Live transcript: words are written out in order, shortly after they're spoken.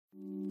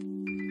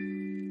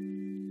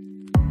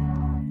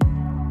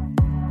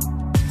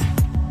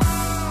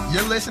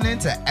You're listening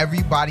to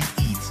Everybody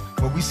Eats,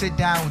 where we sit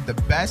down with the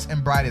best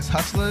and brightest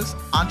hustlers,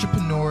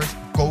 entrepreneurs,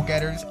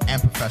 go-getters, and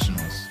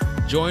professionals.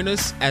 Join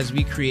us as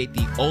we create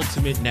the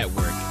ultimate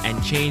network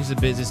and change the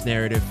business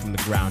narrative from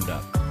the ground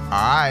up. All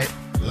right,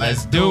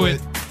 let's do it.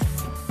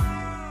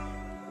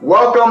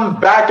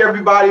 Welcome back,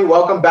 everybody.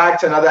 Welcome back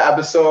to another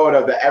episode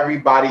of the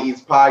Everybody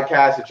Eats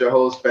podcast. It's your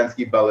host,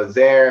 Fensky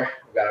Belazaire.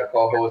 We got a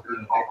co-host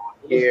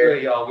here.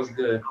 What's good, y'all? What's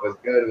good?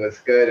 What's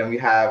good? And we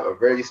have a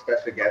very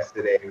special guest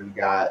today. We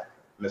got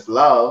Miss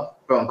Love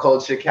from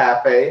Culture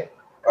Vegan.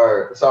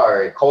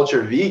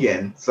 Culture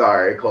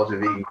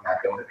Vegan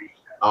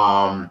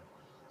Cafe.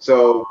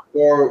 So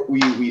before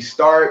we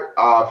start,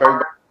 for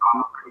everybody,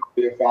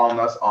 you're following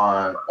us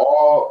on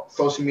all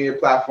social media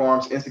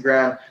platforms: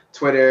 Instagram,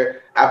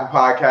 Twitter, Apple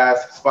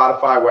Podcasts,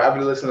 Spotify, wherever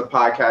you listen to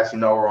podcasts, you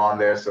know we're on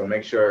there. So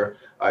make sure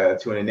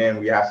tuning in.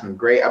 We have some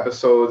great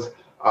episodes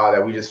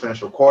that we just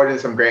finished recording,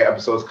 some great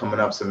episodes coming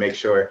up. So make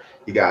sure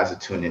you guys are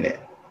tuning in.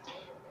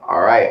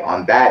 All right.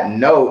 On that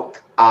note,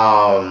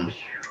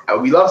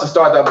 we love to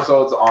start the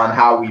episodes on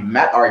how we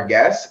met our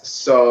guests.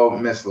 So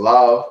Miss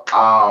Love,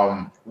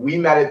 we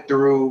met it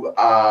through,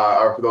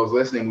 or for those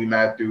listening, we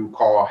met it through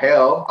Carl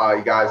Hale.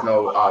 You guys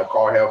know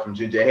Carl Hale from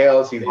Ginger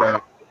Hales. He's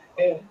been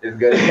as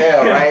good as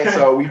hell, right?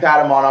 So we've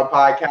had him on our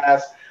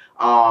podcast.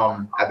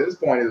 At this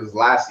point, it was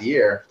last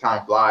year.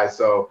 Time flies.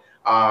 So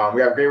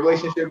we have a great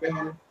relationship with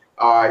him.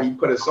 He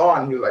put us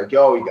on. He was like,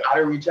 yo, you got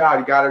to reach out.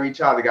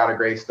 They got a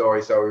great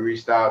story. So we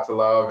reached out to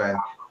Love, and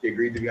she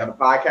agreed to be on the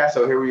podcast.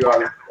 So here we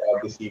are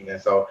this evening.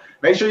 So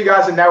make sure you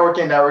guys are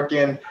networking.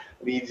 Networking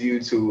leads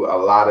you to a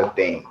lot of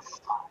things.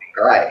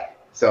 All right.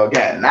 So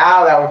again,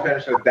 now that we're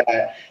finished with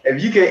that,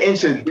 if you can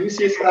introduce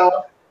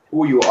yourself,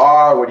 who you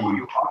are, where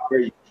you're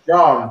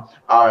from,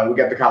 and we'll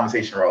get the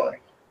conversation rolling.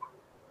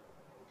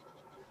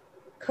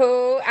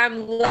 Cool.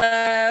 I'm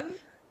Love.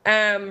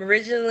 I'm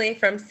originally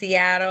from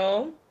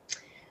Seattle.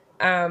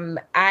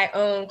 I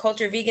own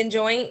Culture Vegan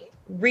Joint.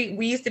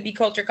 We used to be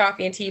Culture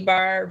Coffee and Tea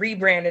Bar,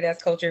 rebranded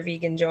as Culture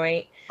Vegan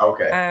Joint.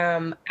 Okay.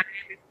 I'm a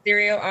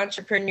serial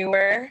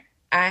entrepreneur.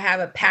 I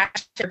have a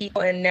passion for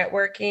people and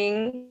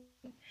networking.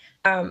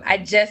 I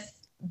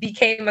just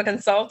became a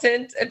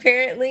consultant,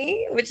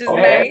 apparently, which is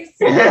nice.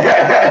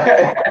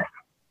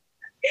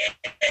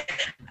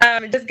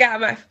 Just got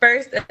my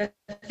first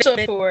official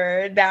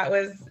mentor. That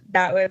was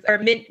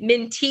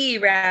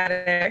mentee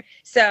rather.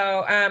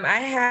 So I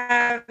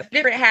have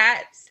different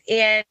hats,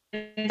 and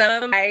some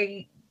of them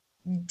I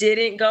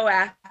didn't go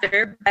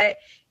after, but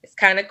it's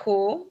kind of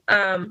cool.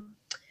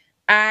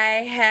 I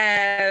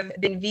have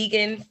been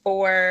vegan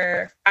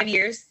for 5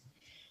 years,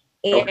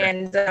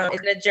 and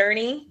it's a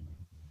journey.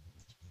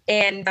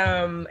 And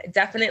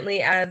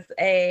definitely as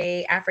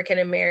a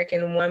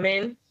African-American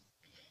woman,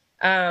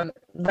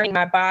 learning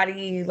my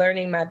body,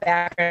 learning my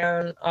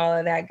background, all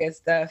of that good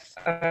stuff.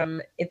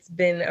 It's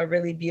been a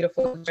really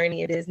beautiful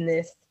journey in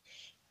business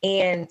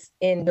and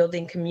in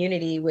building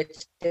community,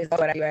 which is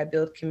what I do. I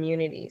build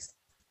communities.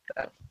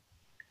 So.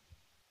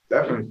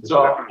 Definitely.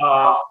 So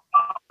I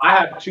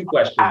have two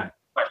questions.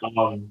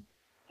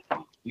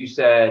 You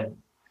said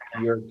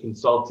you're a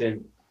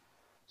consultant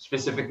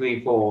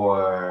specifically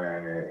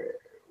for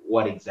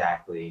what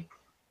exactly?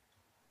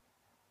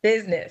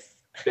 Business.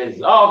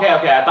 Oh, okay.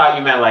 I thought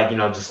you meant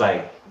just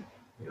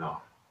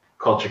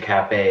Culture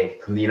Cafe.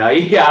 You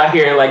out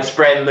here like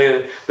spreading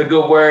the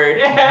good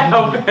word,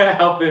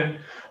 helping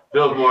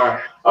build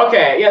more.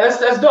 Okay, yeah,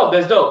 that's dope.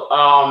 That's dope.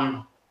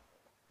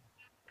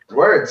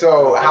 Word.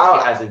 So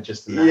how hasn't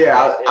just I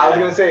was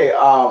gonna say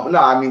no,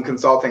 I mean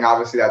consulting,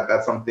 obviously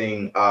that's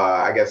something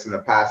I guess in the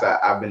past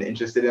I've been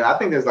interested in. I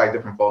think there's like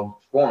different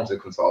forms of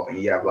consulting.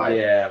 You have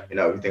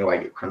you think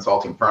like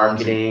consulting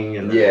firms, marketing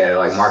and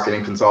like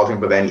marketing consulting,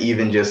 but then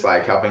even just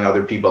like helping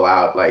other people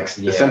out, like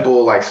the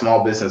simple like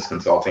small business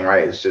consulting,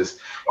 right? It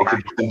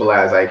could be simple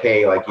as like,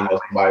 hey, like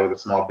somebody with a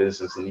small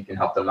business and you can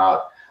help them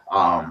out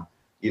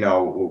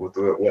with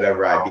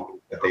whatever idea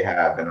that they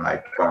have and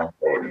like going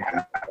forward.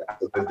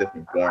 So there's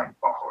different forms.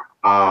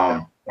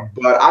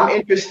 But I'm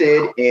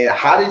interested in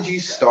how did you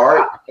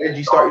start? Where did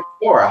you start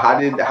your store?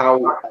 What is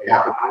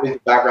the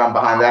background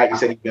behind that? You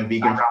said you've been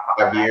vegan for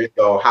 5 years.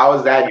 So how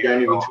is that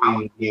journey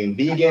between being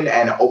vegan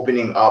and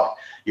opening up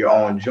your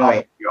own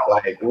joint?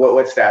 Like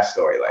what's that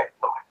story like?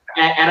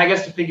 And I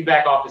guess to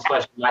piggyback off this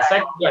question, my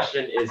second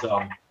question is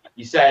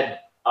you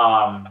said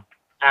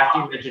after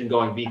you mentioned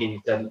going vegan,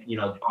 you said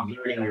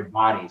learning your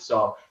body.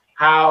 So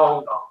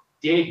how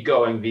did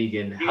going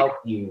vegan help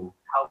you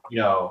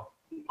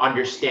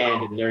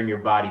understand and learn your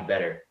body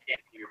better?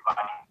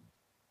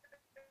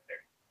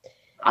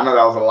 I know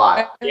that was a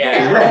lot.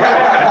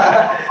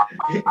 Yeah.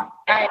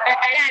 I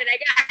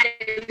got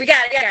it. We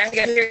got it.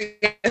 Here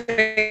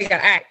we go.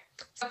 All right.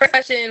 So first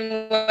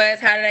question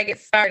was, how did I get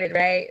started,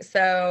 right?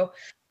 So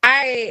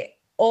I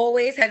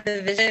always had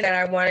the vision that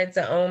I wanted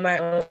to own my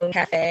own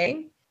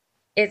cafe.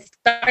 It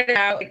started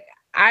out,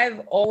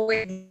 I've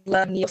always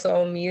loved neo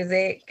soul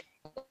music.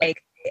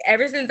 Like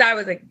ever since I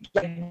was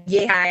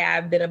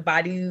I've been a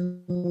body,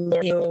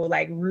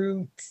 like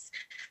Roots,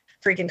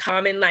 freaking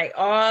Common, like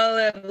all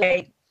of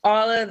like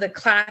all of the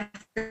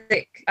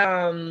classic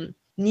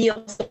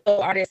neo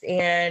soul artists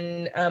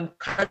and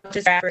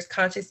conscious rappers,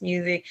 conscious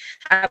music.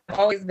 I've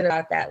always been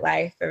about that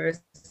life ever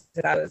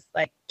since I was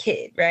like a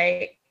kid,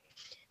 right?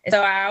 And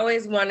so I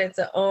always wanted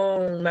to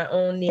own my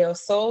own neo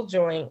soul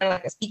joint, kind of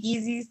like a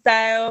speakeasy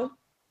style,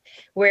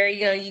 where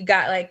you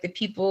got like the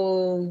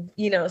people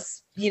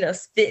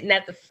spitting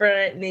at the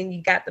front, and then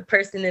you got the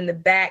person in the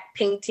back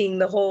painting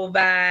the whole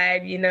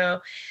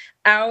vibe.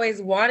 I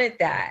always wanted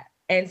that,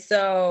 and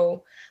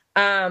so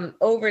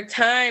over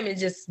time it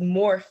just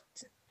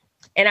morphed.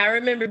 And I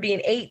remember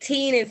being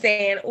 18 and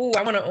saying, "Oh,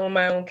 I want to own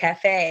my own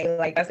cafe."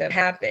 Like, that's gonna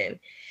happen.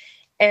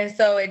 And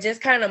so it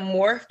just kind of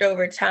morphed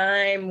over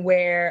time,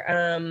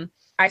 where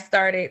I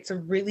started to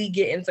really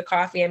get into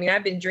coffee. I mean,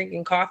 I've been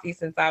drinking coffee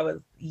since I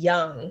was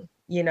young.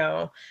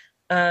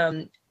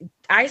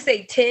 I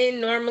say 10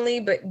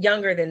 normally, but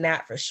younger than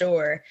that for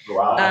sure.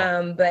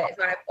 Wow. But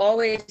so I've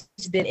always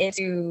been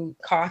into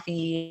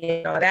coffee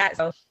and all that.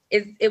 So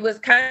it was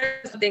kind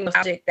of something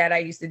nostalgic that I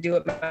used to do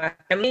with my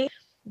family.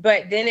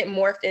 But then it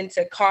morphed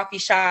into coffee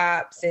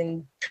shops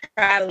and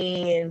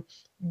traveling and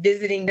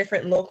visiting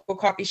different local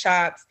coffee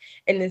shops.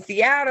 And in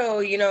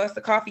Seattle, it's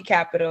the coffee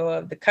capital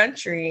of the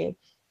country.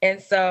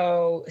 And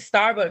so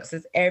Starbucks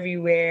is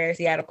everywhere.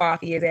 Seattle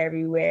coffee is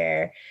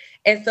everywhere.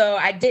 And so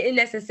I didn't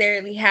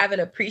necessarily have an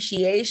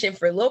appreciation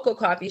for local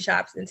coffee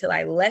shops until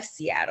I left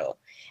Seattle.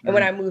 And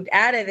when I moved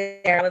out of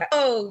there, I was like,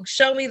 oh,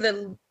 show me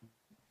the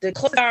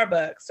close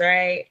Starbucks,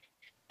 right?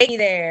 Take me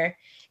there.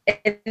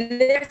 And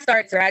then I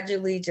started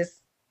gradually just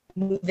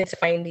moving into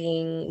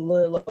finding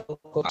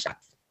local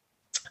shops.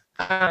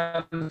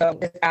 So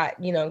just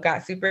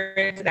got super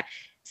into that.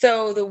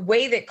 So the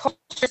way that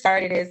culture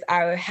started is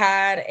I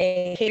had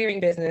a catering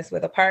business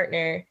with a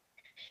partner.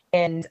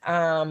 And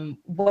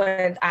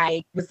when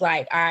I was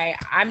like,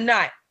 I'm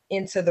not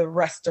into the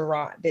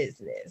restaurant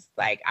business.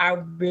 Like, I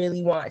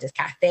really want just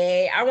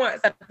cafe. I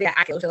want something that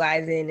I can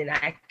socialize in and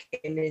I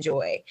can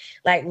enjoy.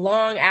 Like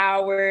long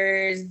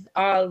hours,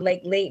 all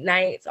like late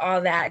nights,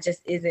 all that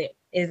just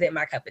isn't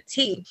my cup of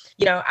tea.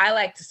 I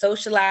like to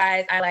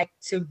socialize. I like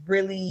to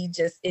really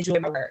just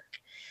enjoy my work.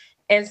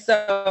 And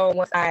so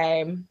once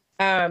I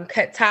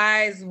cut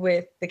ties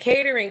with the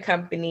catering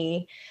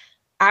company,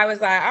 I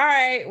was like, all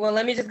right, well,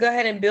 let me just go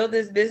ahead and build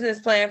this business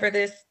plan for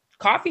this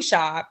coffee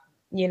shop,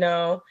 and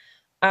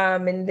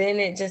then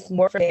it just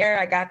more from there.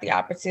 I got the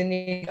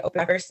opportunity to open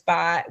my first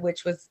spot,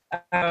 which was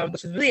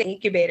really an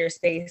incubator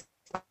space,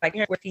 like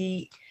 100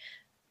 feet.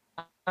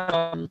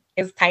 It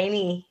was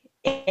tiny,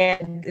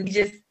 and we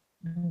just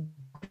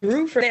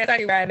grew from there.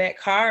 That's where I met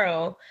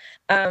Carl.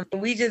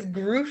 We just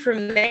grew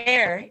from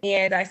there,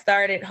 and I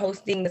started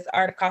hosting this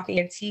Art of Coffee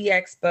and Tea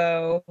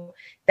Expo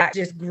that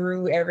just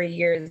grew every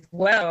year as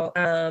well.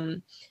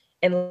 And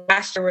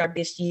last year,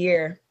 this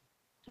year,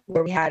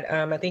 where we had,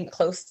 I think,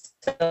 close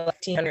to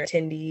 1,500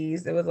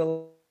 attendees. It was a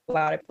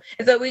lot of,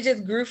 and so we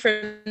just grew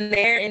from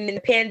there. And then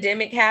the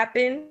pandemic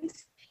happened,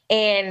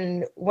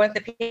 and once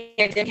the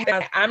pandemic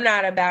happened, I'm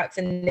not about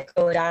to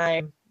nickel and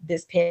dime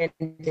this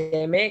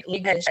pandemic. We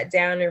had to shut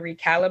down and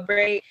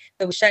recalibrate.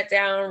 So we shut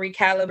down,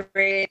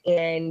 recalibrate,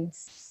 and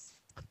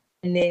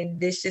then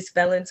this just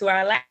fell into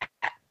our lap.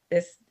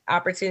 This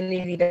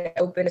opportunity to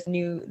open this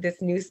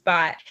new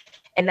spot.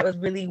 And that was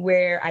really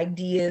where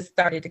ideas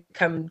started to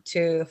come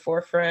to the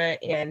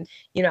forefront. And,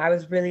 I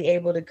was really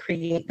able to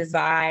create this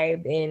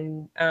vibe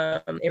and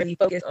really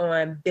focus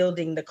on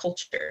building the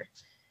culture.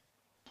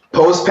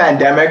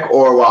 Post-pandemic,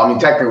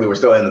 technically we're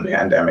still in the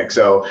pandemic.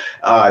 So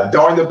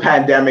during the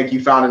pandemic,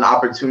 you found an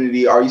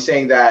opportunity. Are you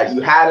saying that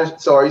you had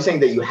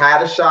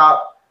a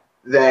shop,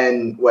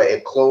 then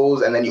it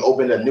closed, and then you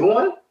opened a new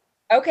one?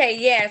 Okay,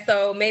 yeah.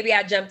 So maybe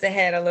I jumped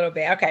ahead a little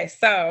bit. Okay,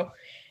 so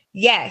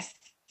yes,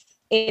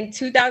 in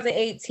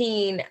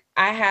 2018,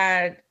 I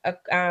had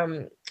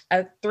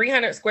a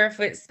 300 square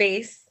foot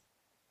space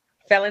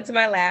fell into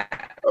my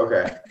lap.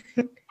 Okay.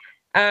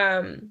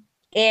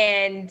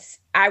 And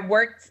I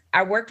worked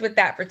with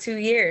that for 2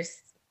 years.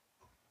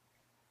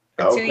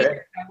 For 2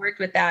 years, I worked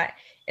with that.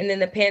 And then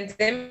the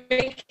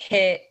pandemic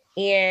hit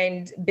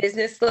and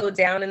business slowed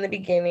down in the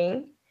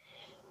beginning.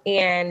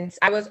 And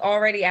I was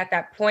already at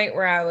that point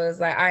where I was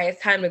like, all right,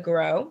 it's time to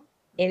grow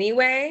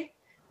anyway.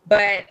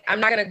 But I'm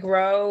not going to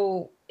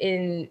grow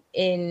in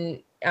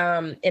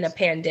a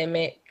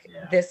pandemic.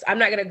 Yeah. I'm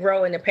not going to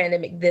grow in a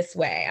pandemic this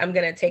way. I'm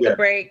going to take a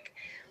break.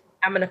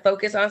 I'm going to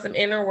focus on some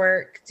inner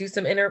work, do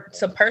some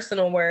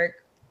personal work,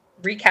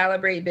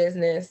 recalibrate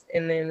business,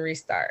 and then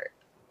restart.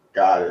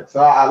 Got it.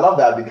 So I love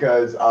that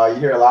because you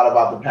hear a lot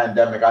about the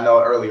pandemic. I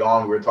know early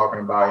on we were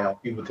talking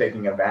about, people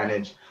taking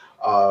advantage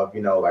of,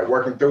 like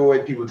working through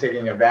it, people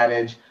taking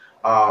advantage.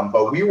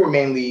 But we were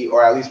mainly,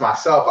 or at least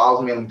myself, I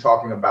was mainly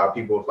talking about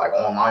people with like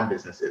online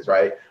businesses,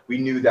 right? We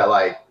knew that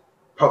like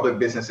public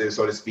businesses,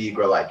 so to speak,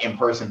 or like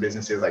in-person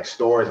businesses, like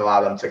stores, a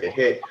lot of them took a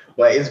hit.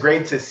 But it's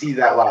great to see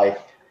that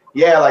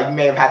you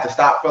may have had to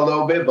stop for a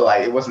little bit,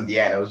 but it wasn't the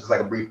end. It was just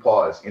like a brief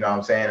pause, you know what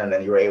I'm saying? And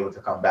then you were able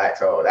to come back.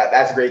 So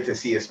that's great to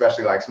see,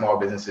 especially like small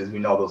businesses. We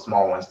know those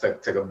small ones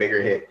took a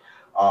bigger hit.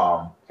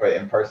 for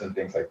in-person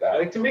things like I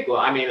that. think Tamika,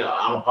 I mean,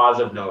 on a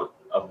positive note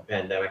of the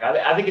pandemic,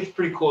 I think it's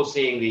pretty cool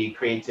seeing the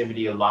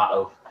creativity a lot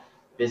of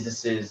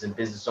businesses and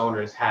business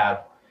owners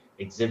have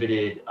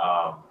exhibited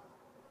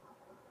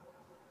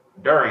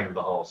during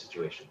the whole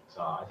situation.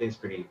 So I think it's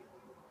pretty.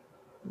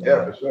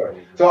 Yeah, for sure.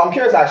 So I'm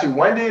curious, actually,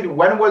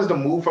 when was the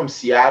move from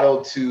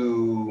Seattle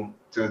to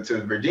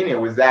Virginia?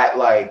 Was that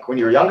like when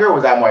you were younger, or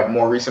was that like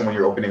more recent when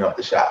you were opening up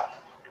the shop?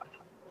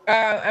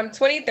 I'm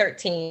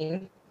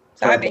 2013,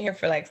 so I've been here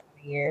for like 7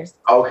 years.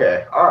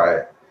 Okay, all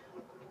right.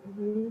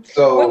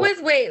 So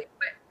Wait,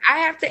 I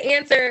have to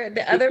answer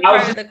the other I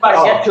was part of just the about to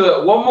question. get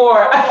to it. One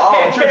more.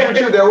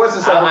 True. There was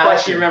a second I question.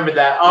 actually remember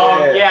that.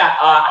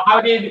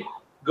 How did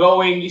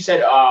going? You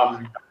said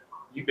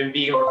you've been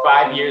vegan for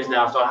 5 years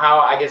now. So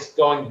how, I guess,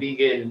 going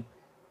vegan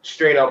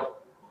straight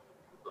up,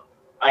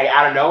 like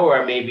out of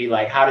nowhere, maybe,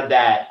 like how did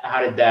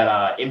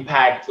that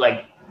impact?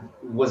 Like,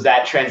 was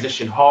that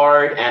transition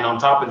hard? And on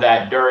top of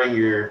that, during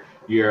your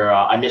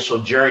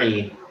initial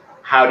journey,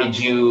 how did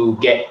you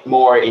get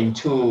more in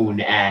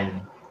tune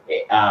and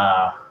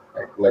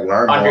like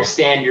learn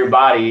understand your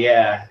body?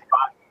 Yeah,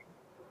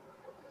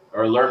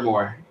 or learn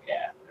more.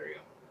 Yeah, there you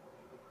go.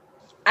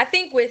 I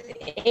think with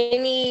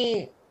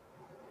any,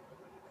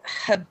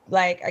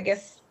 like, I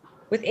guess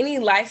with any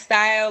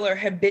lifestyle or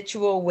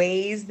habitual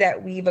ways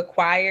that we've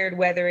acquired,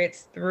 whether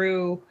it's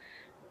through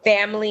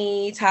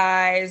family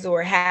ties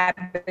or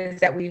habits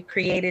that we've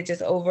created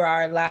just over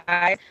our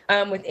lives,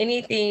 with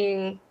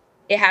anything,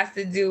 it has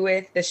to do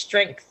with the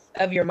strength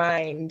of your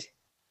mind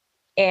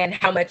and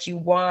how much you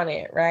want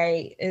it,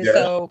 right? And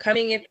so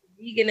coming into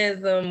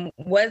veganism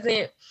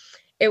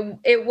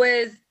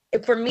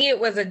for me, it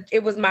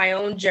was my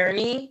own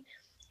journey.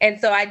 And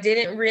so I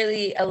didn't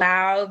really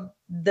allow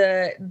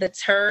the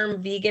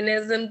term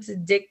veganism to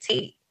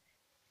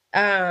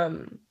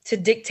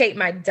dictate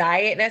my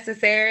diet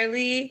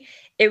necessarily.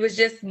 It was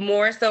just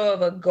more so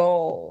of a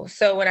goal.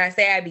 So when I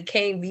say I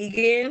became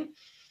vegan,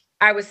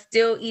 I was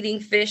still eating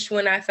fish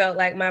when I felt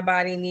like my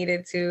body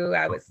needed to.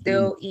 I would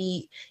still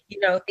eat,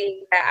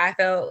 things that I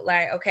felt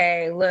like,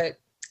 okay, look,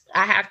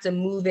 I have to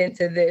move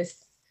into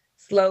this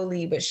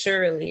slowly but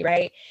surely,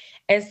 right?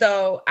 And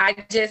so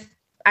I just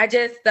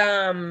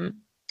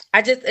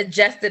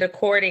adjusted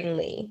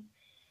accordingly,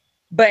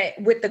 but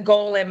with the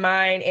goal in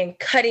mind and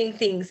cutting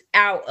things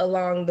out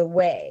along the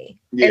way.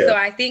 Yeah. And so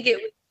I think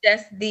it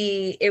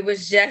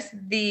was just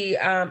the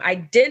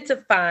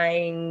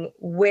identifying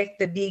with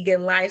the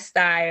vegan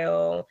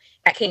lifestyle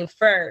that came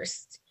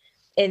first,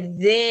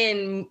 and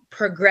then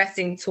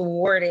progressing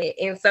toward it.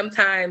 And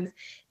sometimes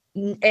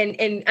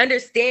and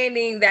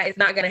understanding that it's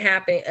not going to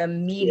happen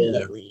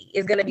immediately. Yeah.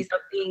 It's going to be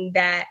something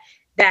that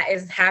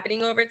is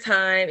happening over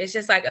time. It's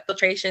just like a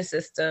filtration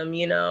system,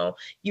 you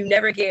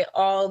never get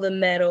all the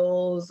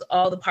metals,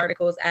 all the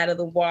particles out of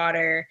the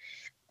water,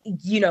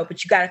 but you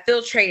got to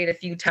filtrate it a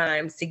few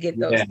times to get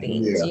those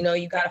things. Yeah.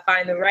 You got to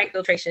find the right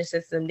filtration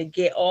system to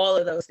get all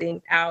of those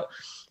things out.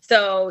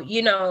 So,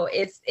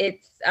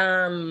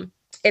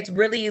 it's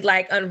really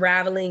like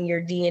unraveling your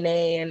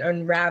DNA and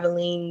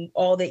unraveling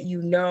all that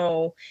you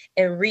know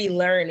and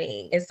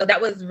relearning. And so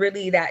that was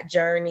really that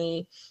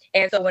journey.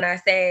 And so when I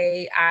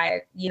say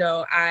I've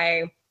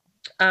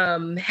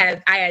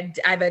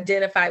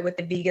identified with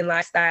the vegan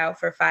lifestyle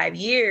for 5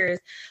 years,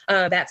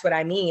 that's what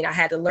I mean. I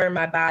had to learn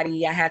my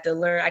body. I had to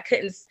learn. I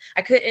couldn't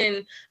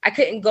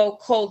go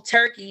cold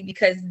turkey,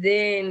 because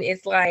then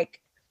it's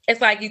like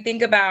you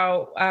think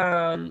about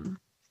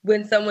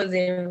when someone's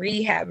in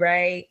rehab,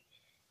 right?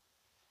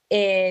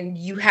 And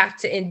you have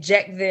to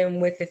inject them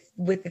with the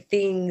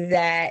thing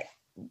that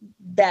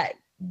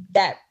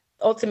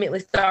ultimately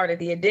started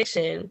the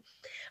addiction.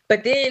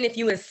 But then if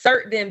you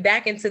insert them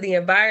back into the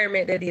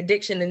environment that the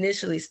addiction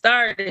initially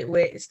started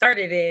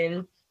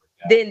in,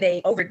 then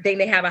they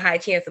have a high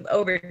chance of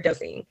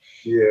overdosing.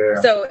 Yeah.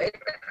 So it's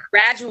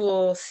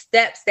gradual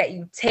steps that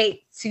you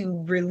take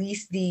to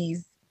release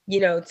these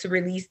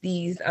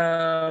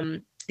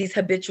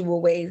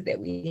habitual ways that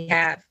we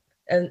have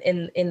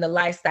in the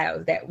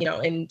lifestyles that,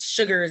 and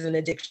sugar is an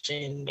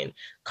addiction and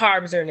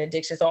carbs are an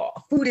addiction. So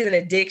food is an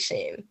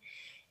addiction.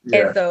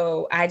 Yeah. And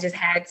so I just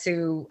had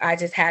to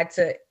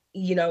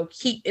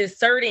keep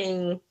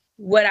inserting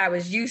what I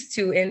was used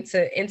to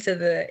into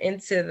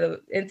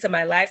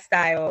my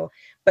lifestyle,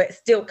 but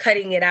still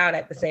cutting it out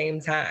at the same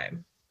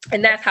time.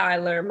 And that's how I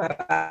learned my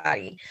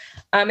body.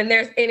 And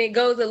it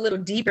goes a little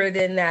deeper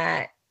than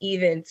that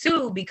even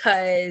too,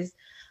 because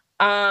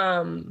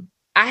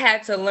I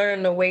had to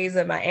learn the ways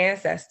of my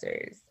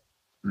ancestors.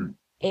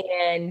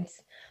 And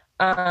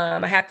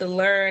I had to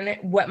learn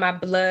what my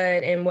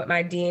blood and what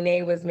my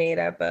DNA was made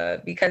up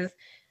of, because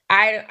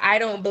I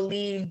don't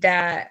believe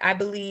that. I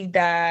believe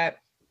that,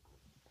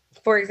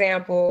 for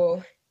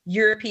example,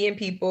 European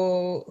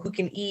people who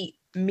can eat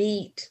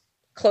meat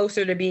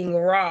closer to being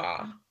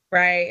raw,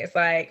 right? It's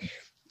like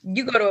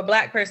you go to a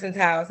Black person's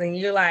house and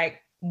you're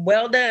like,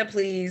 well done,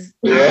 please.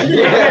 With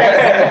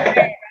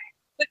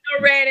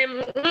no red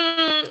and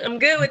I'm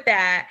good with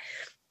that,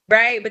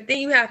 right? But then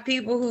you have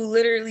people who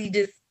literally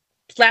just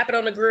slap it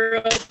on the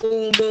grill,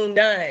 boom, boom,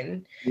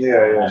 done.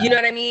 Yeah. You know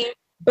what I mean?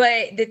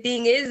 But the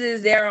thing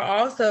is there are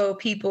also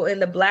people in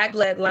the Black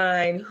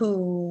bloodline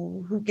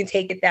who can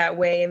take it that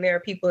way, and there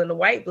are people in the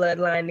white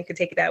bloodline that can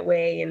take it that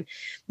way, and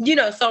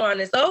so on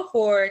and so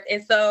forth.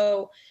 And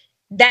so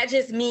that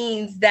just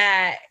means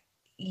that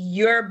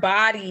your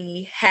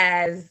body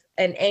has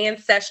an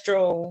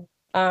ancestral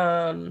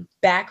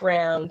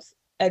background,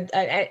 an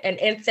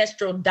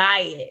ancestral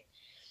diet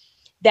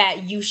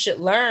that you should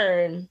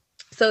learn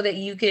so that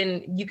you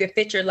can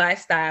fit your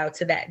lifestyle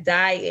to that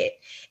diet,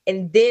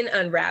 and then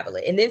unravel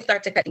it and then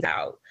start to cut things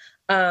out.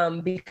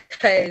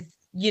 Because,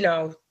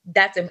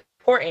 that's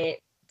important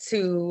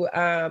to,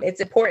 it's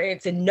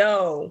important to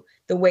know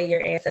the way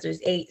your ancestors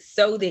ate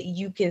so that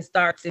you can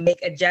start to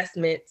make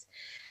adjustments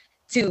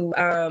to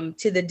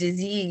the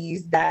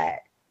disease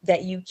that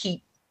you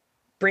keep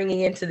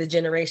bringing into the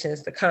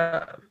generations to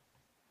come.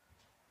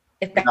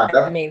 If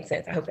that made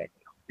sense, I hope that.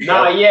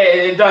 No, yeah,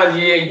 it does.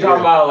 Yeah, you're talking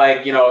about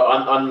like,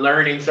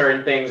 unlearning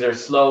certain things or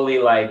slowly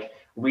like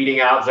weeding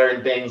out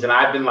certain things. And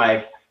I've been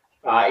like,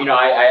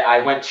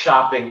 I went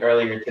shopping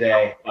earlier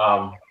today,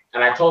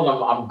 and I told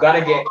them I'm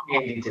gonna get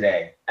candy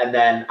today. And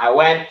then I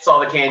went, saw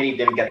the candy,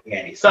 didn't get the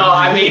candy. So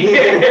I mean,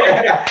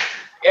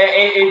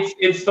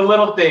 it's the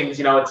little things.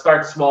 It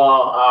starts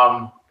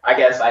small. I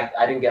guess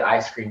I didn't get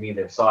ice cream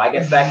either, so I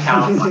guess that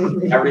counts.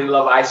 I really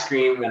love ice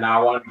cream, and I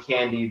wanted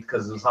candy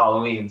because it was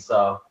Halloween.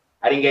 So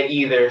I didn't get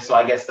either, so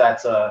I guess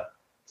it's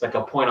like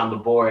a point on the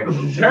board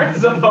in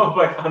terms of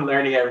like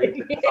unlearning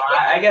everything. So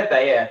I get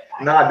that, yeah.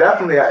 No,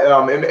 definitely.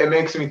 It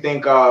makes me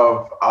think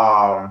of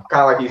kind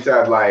of like you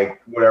said,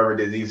 like whatever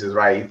diseases,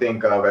 right? You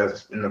think of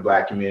as in the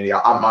Black community.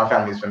 My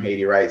family's from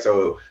Haiti, right?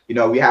 So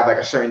we have like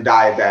a certain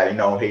diet that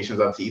Haitians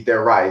love to eat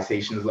their rice.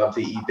 Haitians love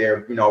to eat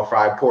their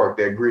fried pork,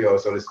 their griot,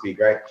 so to speak,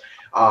 right?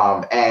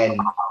 And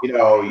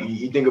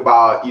you think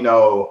about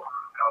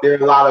there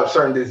are a lot of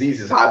certain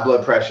diseases, high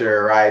blood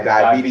pressure, right?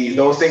 Diabetes,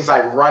 those things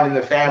like run in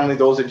the family.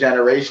 Those are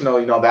generational.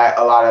 That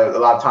a lot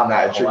of time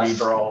that attributes,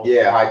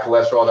 high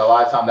cholesterol. A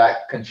lot of time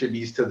that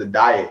contributes to the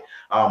diet,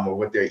 or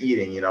what they're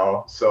eating.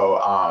 So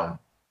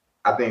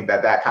I think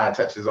that kind of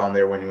touches on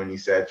there when you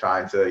said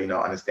trying to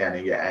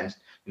understanding your kind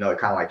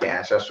of like your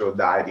ancestral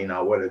diet.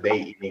 What are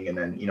they eating, and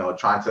then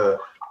trying to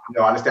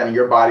understanding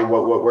your body,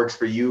 what works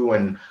for you,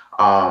 and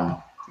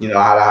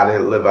how to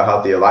live a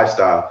healthier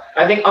lifestyle.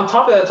 I think on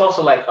top of that, it's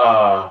also like,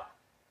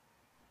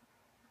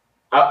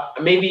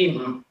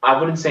 maybe I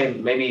wouldn't say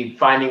maybe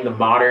finding the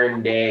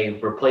modern day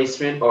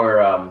replacement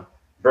or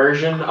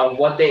version of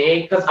what they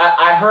ate. Because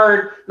I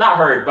heard that,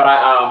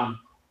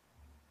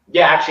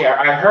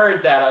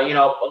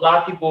 a lot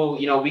of people,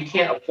 we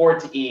can't afford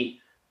to eat,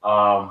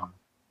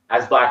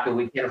 as Black people,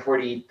 we can't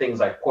afford to eat things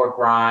like pork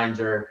rinds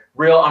or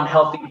real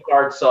unhealthy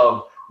parts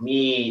of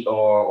meat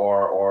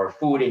or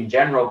food in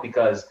general,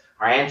 because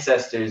our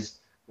ancestors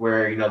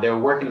were, they were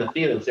working the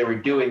fields. They were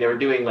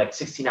doing like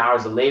 16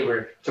 hours of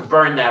labor to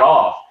burn that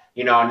off.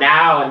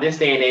 Now in this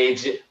day and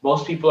age,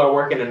 most people are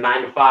working a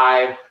 9 to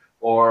 5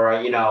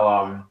 or,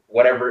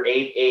 whatever,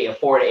 a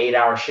 4 to 8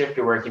 hour shift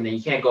you're working. And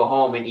you can't go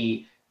home and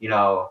eat,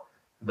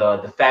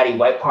 the fatty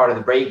white part of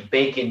the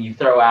bacon you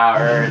throw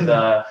out, or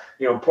the,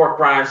 pork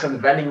rinds from the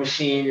vending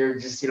machine. You're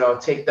just,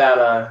 take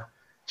that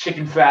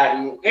chicken fat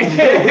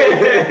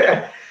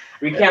and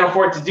we can't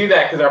afford to do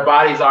that because our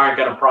bodies aren't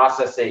going to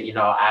process it,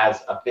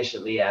 as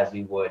efficiently as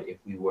we would if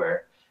we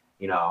were,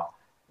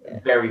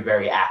 very,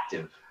 very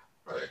active.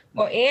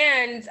 Well,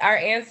 and our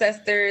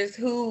ancestors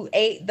who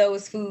ate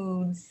those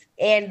foods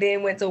and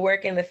then went to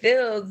work in the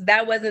fields,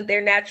 that wasn't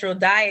their natural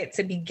diet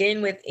to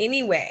begin with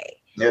anyway.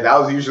 Yeah, that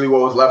was usually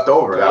what was left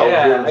over.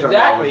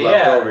 Exactly.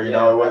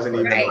 It wasn't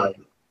even like...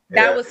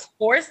 That was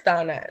forced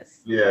on us.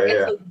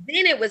 Yeah. So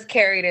then it was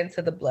carried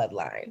into the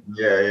bloodline.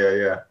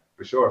 Yeah.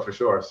 For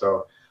sure.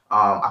 So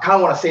I kind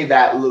of want to save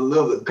that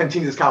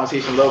continue this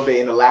conversation a little bit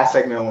in the last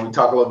segment when we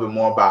talk a little bit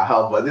more about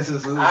health. But this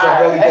is some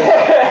really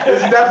good.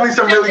 This is definitely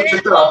some really good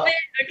stuff.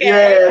 Okay.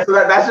 Yeah. So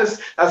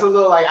that's a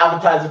little like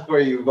appetizer for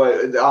you.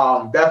 But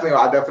I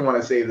definitely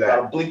want to save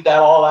that. Gotta bleep that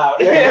all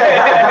out.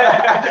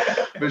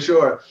 For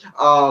sure.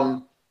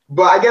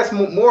 But I guess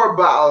more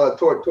about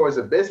towards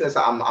the business.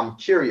 I'm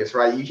curious,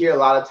 right? You hear a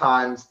lot of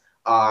times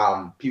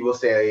people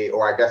say,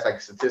 or I guess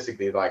like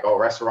statistically, like, oh,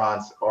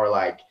 restaurants are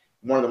like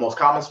one of the most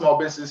common small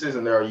businesses,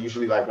 and they're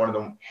usually like one of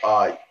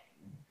the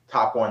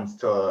top ones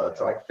to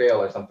like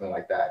fail or something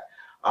like that.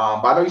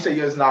 But I know you say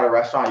yours is not a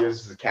restaurant,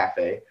 yours is a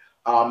cafe.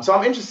 So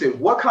I'm interested,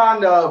 what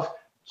kind of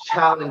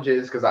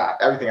challenges, because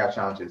everything has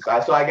challenges.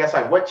 So I guess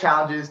like what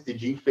challenges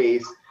did you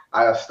face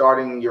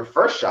starting your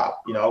first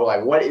shop?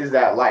 Like what is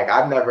that like?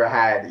 I've never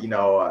had,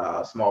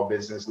 a small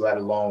business, let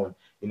alone,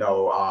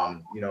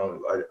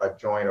 a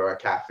joint or a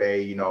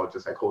cafe,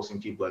 just like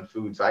hosting people and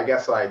food. So I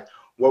guess like,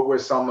 what were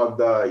some of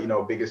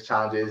the, biggest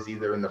challenges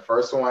either in the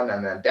first one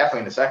and then definitely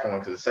in the second one?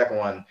 Because the second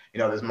one,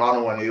 this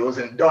modern one, it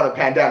wasn't during a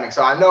pandemic.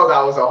 So I know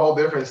that was a whole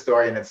different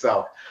story in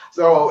itself.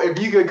 So if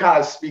you could kind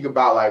of speak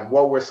about like,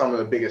 what were some of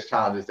the biggest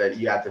challenges that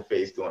you had to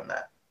face doing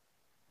that?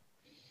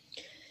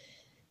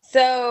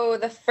 So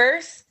the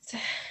first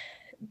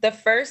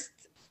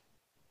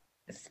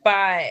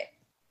spot,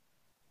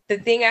 the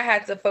thing I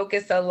had to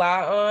focus a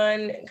lot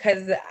on,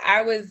 because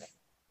I was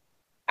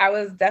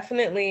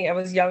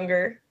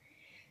younger.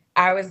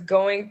 I was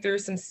going through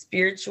some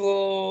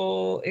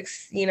spiritual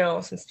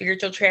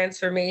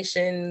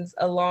transformations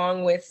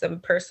along with some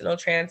personal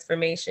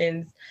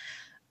transformations.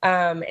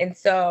 And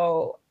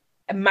so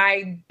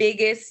my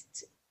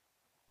biggest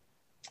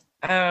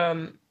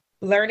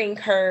learning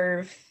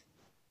curve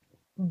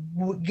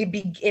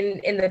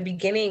in the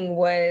beginning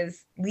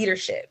was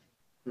leadership.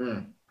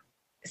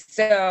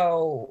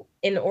 So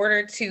in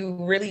order to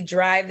really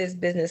drive this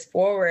business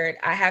forward,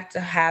 I have to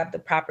have the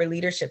proper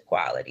leadership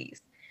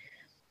qualities.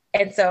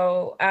 And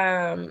so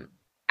I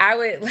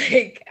would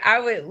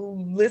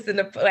listen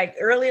to, like,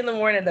 early in the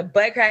morning, the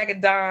butt crack of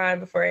dawn,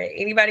 before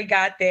anybody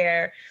got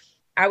there.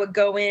 I would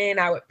go in,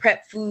 I would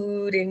prep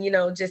food and,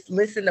 just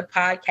listen to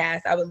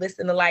podcasts. I would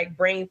listen to like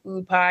brain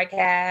food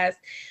podcasts,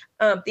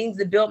 things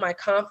that build my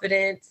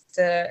confidence,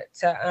 to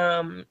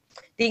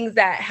things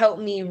that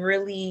helped me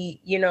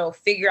really,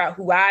 figure out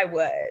who I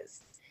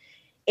was.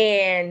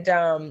 And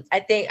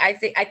I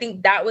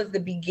think that was the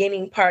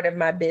beginning part of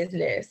my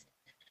business.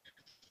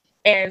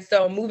 And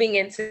so moving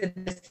into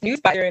this new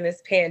spot during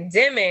this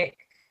pandemic,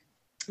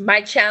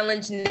 my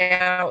challenge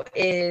now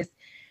is,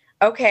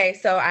 okay,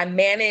 so I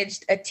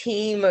managed a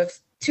team of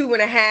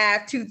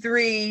 2.5,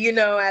 3,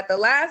 at the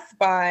last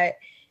spot.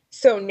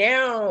 So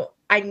now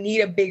I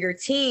need a bigger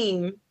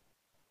team.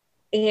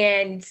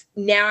 And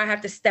now I have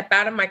to step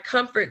out of my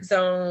comfort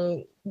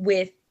zone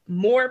with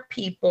more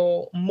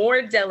people,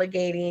 more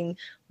delegating,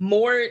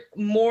 more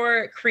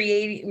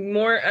creating,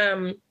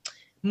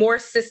 more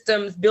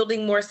systems,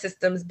 building more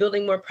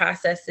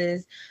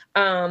processes,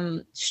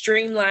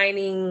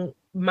 scaling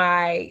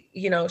my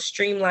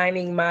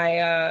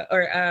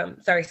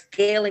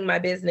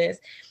business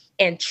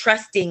and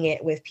trusting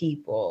it with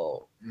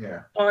people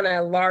on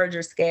a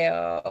larger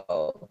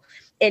scale.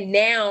 And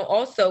now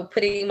also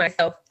putting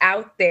myself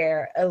out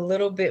there a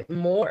little bit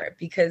more,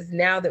 because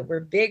now that we're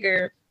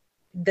bigger,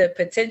 the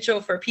potential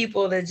for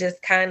people to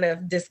just kind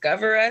of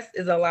discover us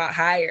is a lot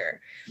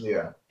higher.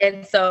 Yeah.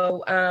 And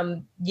so,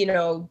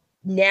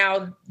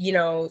 now,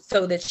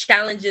 so the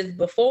challenges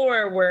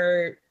before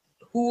were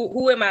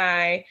who am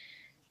I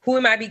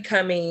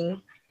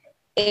becoming,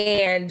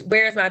 and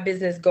where's my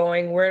business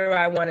going? Where do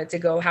I want it to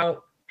go?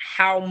 How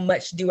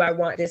much do I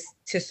want this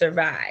to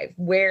survive?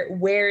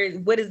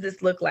 What does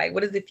this look like?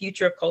 What does the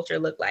future of culture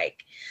look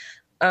like?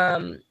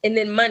 And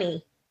then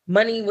money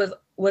was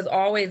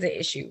always an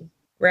issue,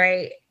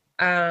 right?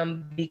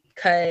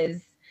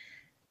 Because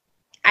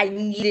I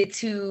needed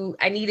to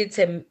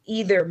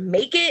either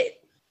make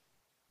it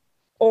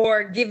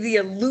or give the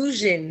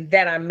illusion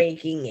that I'm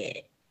making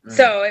it.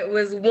 So it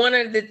was one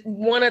of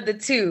the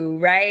two,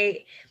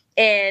 right?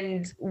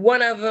 And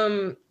one of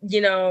them,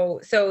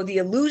 so the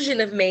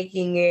illusion of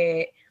making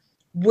it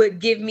would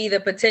give me the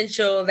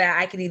potential that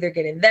I could either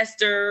get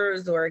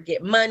investors or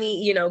get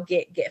money,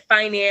 get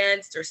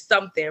financed or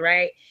something,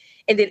 right?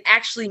 And then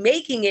actually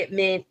making it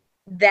meant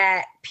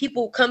that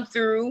people come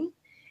through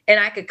and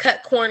I could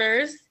cut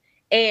corners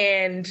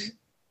and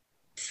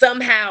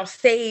somehow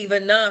save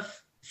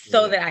enough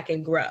so that I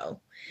can grow.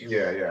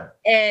 Yeah.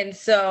 And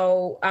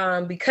so,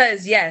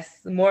 because yes,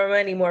 more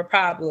money, more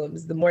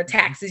problems, the more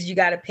taxes you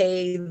got to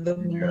pay, the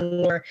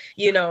more,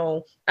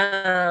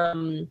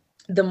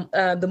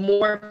 the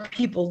more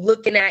people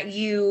looking at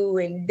you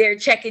and they're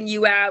checking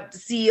you out to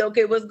see,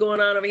 okay, what's going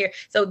on over here.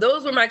 So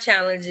those were my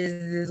challenges,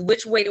 is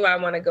which way do I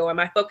want to go?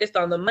 Am I focused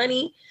on the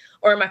money,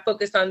 or am I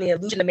focused on the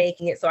illusion of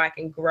making it so I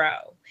can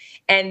grow?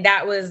 And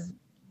that was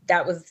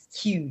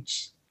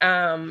huge.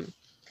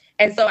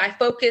 And so I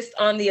focused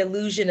on the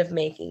illusion of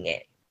making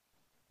it,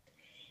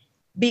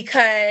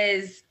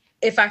 because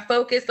if I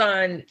focused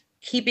on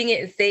keeping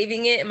it and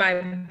saving it,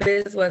 my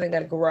business wasn't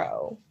going to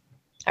grow.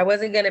 I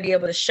wasn't going to be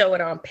able to show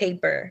it on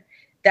paper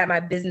that my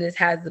business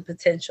has the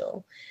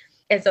potential.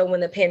 And so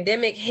when the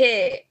pandemic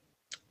hit,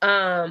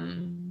 I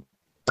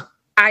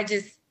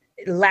just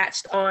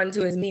latched on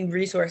to as many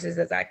resources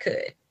as I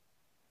could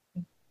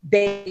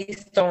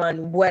based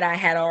on what I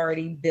had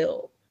already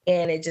built.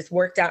 And it just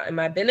worked out in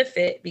my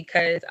benefit,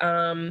 because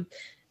the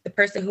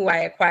person who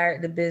I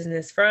acquired the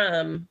business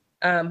from,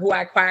 who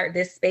I acquired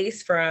this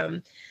space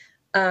from,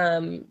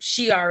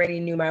 she already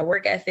knew my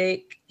work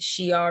ethic.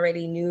 She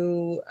already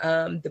knew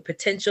the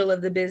potential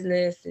of the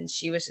business. And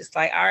she was just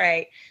like, all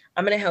right,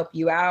 I'm going to help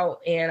you out.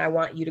 And I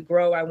want you to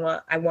grow. I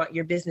want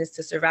your business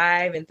to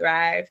survive and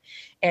thrive.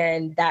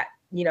 And that,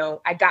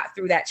 I got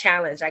through that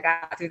challenge. I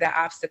got through that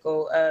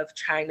obstacle of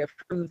trying to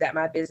prove that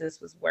my business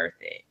was worth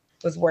it,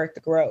 was worth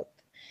the growth.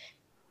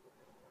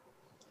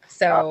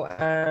 So,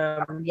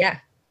 yeah.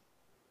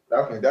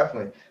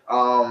 Definitely.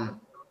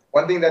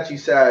 One thing that you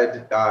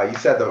said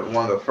that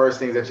one of the first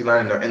things that you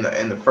learned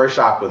in the first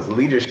shop was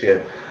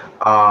leadership.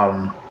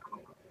 I'm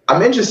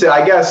interested,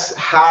 I guess,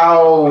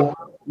 how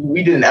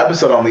we did an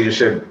episode on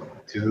leadership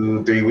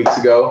 2-3 weeks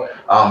ago,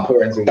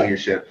 importance of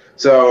leadership.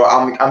 So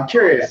I'm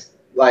curious,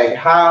 like,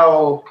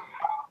 how,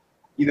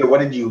 either what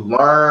did you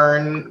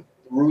learn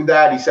through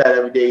that? You said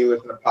every day you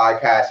listen to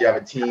podcasts, you have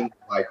a team of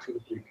like 2 to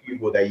 3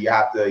 people that you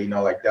have to,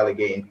 like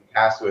delegate and do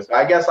tasks with. So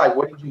I guess like,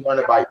 what did you learn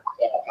about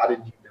yourself? How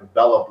did you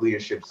develop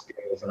leadership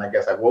skills? And I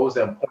guess like, what was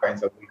the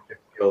importance of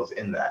leadership skills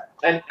in that?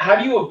 And how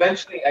do you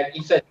eventually, like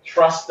you said,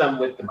 trust them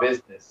with the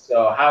business?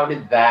 So how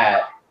did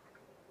that,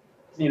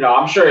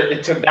 I'm sure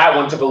it took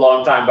a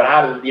long time, but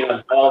how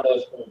did, all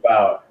those come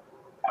about?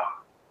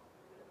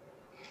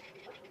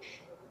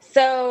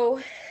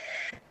 So,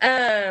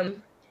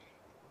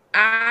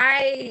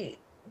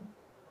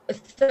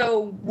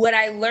 what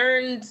I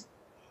learned.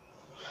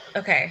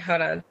 Okay,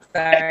 hold on.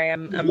 Sorry,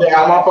 I'm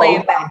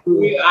playing back.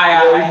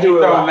 I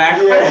do it. Max.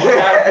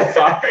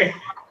 Sorry.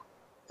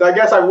 So I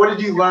guess like, what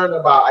did you learn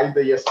about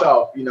either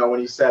yourself? When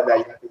you said that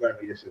you have to learn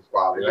leadership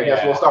qualities. I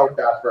guess we'll start with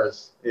that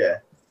first. Yeah.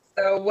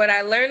 So what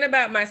I learned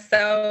about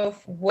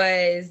myself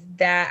was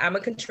that I'm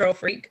a control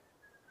freak,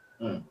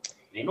 and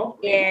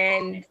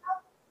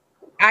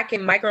I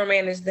can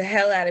micromanage the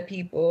hell out of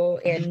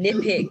people and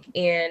nitpick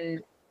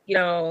and,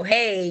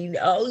 hey,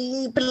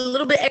 you put a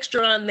little bit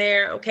extra on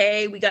there.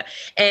 Okay.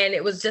 And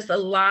it was just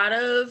in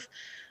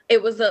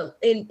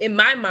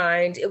my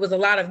mind, it was a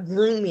lot of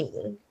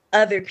grooming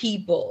other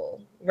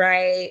people.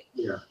 Right.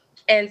 Yeah.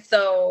 And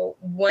so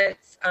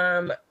once,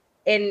 and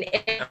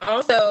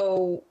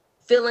also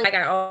feeling like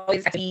I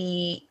always have to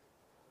be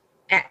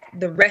at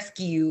the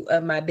rescue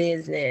of my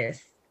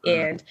business.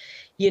 And,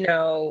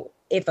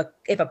 if an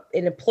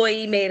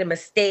employee made a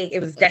mistake, it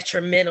was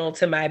detrimental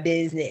to my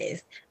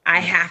business. I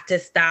have to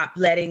stop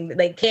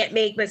they can't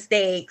make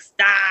mistakes.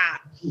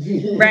 Stop.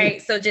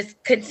 Right. So just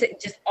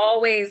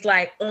always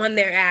like on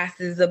their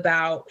asses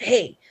about,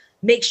 hey,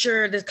 make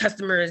sure the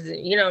customers,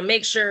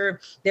 make sure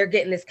they're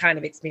getting this kind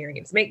of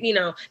experience. Make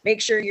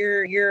sure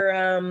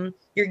you're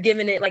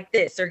giving it like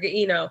this, or,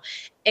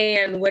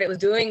 and what it was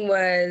doing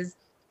was,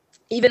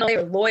 even though they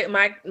were loyal,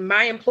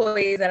 my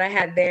employees that I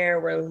had there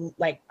were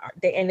like,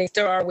 and they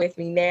still are with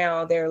me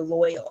now. They're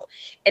loyal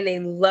and they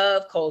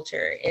love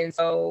culture. And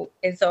so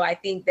I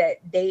think that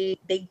they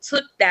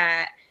took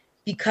that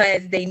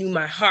because they knew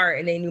my heart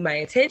and they knew my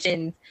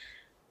intentions.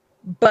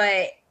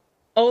 But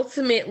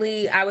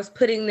ultimately, I was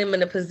putting them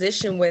in a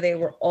position where they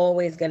were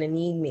always going to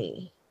need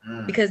me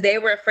because they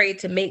were afraid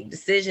to make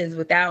decisions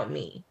without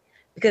me,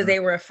 because they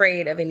were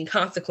afraid of any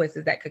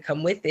consequences that could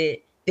come with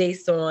it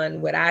based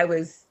on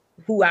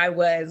who I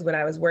was when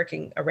I was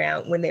working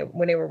around, when they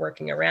were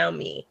working around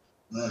me.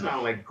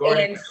 Sound like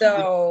Gordon. And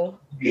so,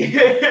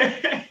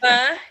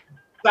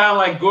 sound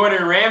like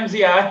Gordon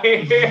Ramsay out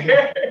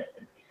here.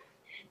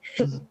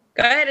 Go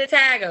ahead and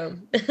tag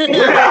him.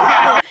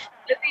 Go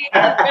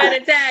ahead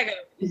and tag him.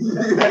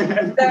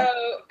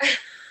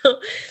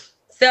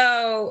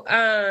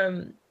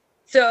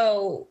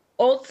 So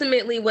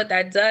ultimately, what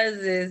that does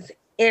is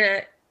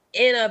in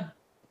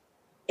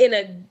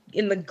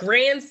the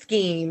grand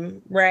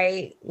scheme,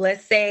 right?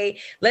 Let's say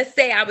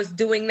I was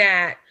doing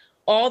that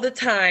all the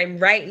time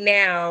right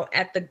now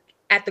at the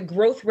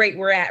growth rate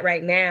we're at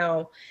right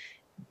now,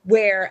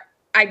 where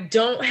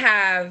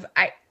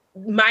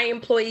my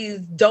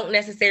employees don't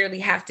necessarily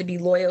have to be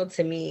loyal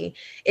to me.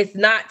 It's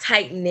not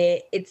tight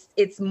knit.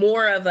 It's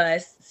more of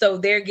us. So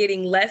they're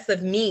getting less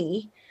of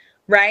me,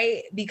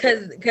 right?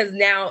 Because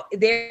now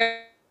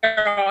they're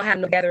all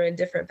having together in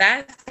different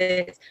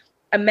facets.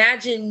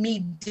 Imagine me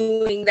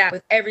doing that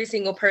with every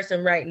single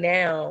person right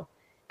now.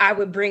 I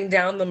would bring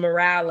down the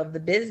morale of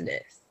the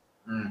business.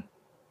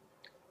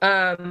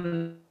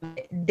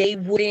 They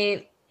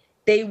wouldn't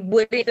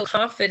feel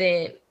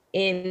confident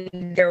in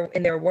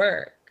their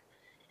work.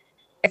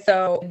 And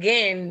so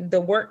again, the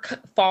work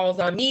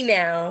falls on me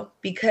now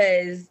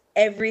because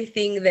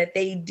everything that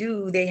they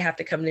do, they have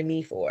to come to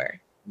me for.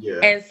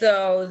 Yeah. And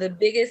so the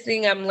biggest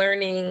thing I'm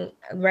learning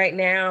right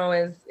now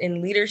is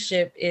in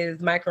leadership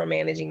is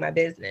micromanaging my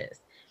business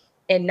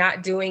and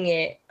not doing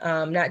it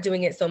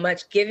so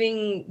much,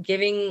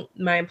 giving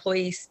my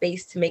employees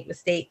space to make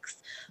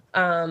mistakes,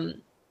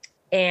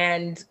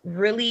 and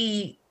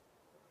really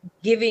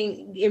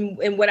giving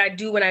and what I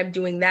do when I'm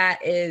doing that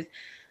is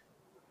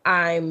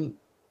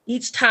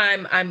each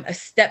time I'm a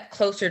step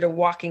closer to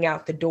walking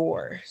out the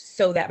door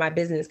so that my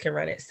business can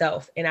run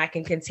itself and I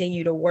can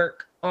continue to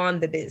work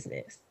on the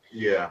business.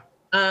 Yeah.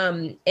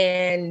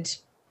 And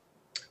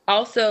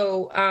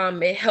also,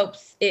 it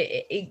helps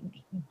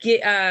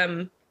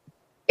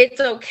it's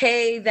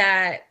okay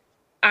that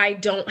I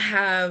don't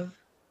have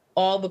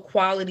all the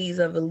qualities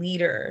of a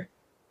leader.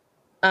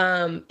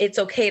 It's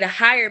okay to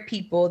hire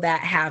people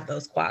that have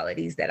those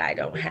qualities that I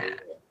don't have.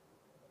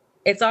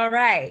 It's all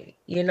right.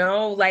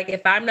 Like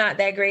if I'm not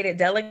that great at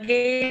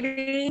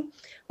delegating,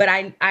 but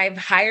I've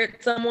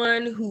hired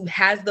someone who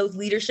has those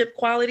leadership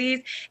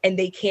qualities and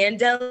they can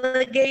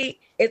delegate,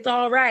 it's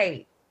all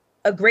right.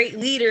 A great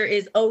leader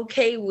is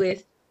okay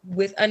with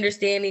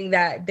understanding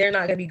that they're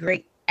not going to be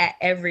great at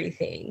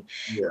everything.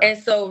 Yeah.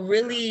 And so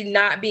really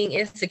not being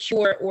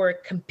insecure or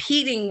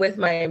competing with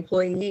my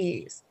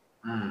employees.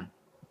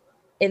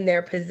 in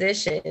their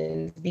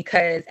positions,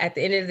 because at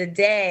the end of the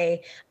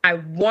day, I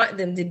want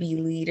them to be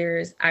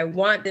leaders. I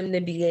want them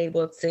to be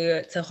able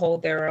to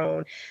hold their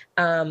own.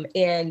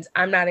 And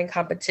I'm not in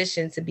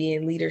competition to be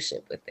in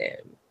leadership with them.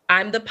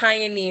 I'm the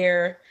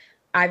pioneer.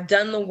 I've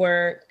done the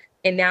work.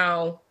 And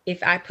now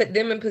if I put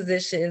them in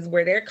positions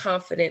where they're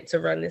confident to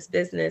run this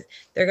business,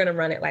 they're going to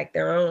run it like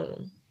their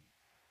own.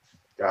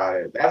 Got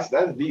it. That's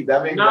deep.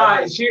 That makes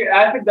I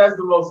think that's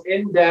the most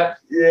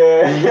in-depth.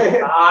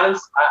 Yeah.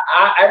 Honest.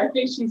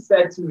 Everything she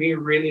said to me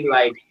really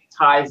like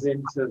ties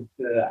into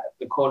the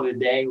quote of the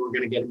day we're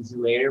gonna get into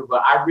later.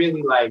 But I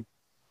really like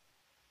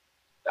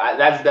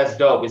that's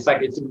dope. It's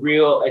like it's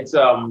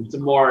a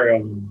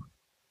more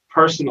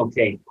personal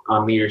take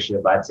on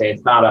leadership. I'd say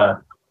it's not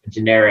a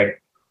generic.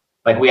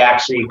 Like we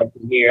actually get to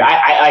hear.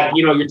 I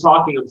you're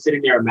talking. I'm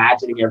sitting there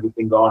imagining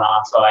everything going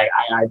on. So I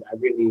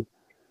really.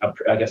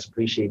 I guess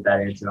appreciate that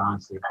answer,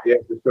 honestly. Yeah,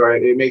 for sure.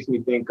 It makes me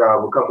think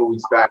of a couple of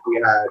weeks back, we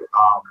had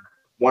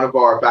one of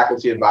our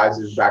faculty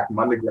advisors back from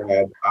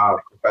undergrad,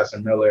 Professor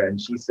Miller, and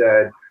she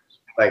said,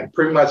 like,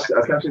 pretty much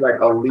essentially like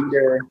a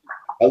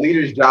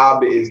leader's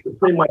job is to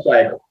pretty much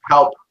like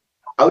help.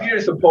 A leader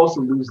is supposed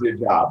to lose their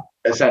job,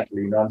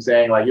 essentially. You know what I'm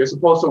saying? Like, you're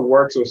supposed to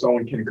work so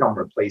someone can come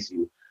replace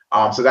you.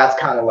 So that's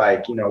kind of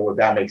like, what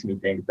that makes me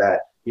think,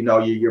 that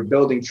you're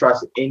building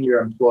trust in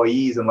your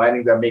employees and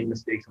letting them make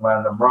mistakes and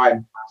letting them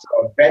run.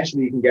 So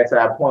eventually you can get to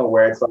that point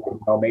where it's like,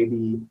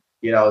 maybe,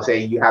 say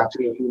you have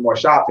 2 or 3 more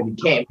shops and you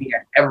can't be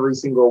at every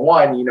single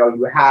one.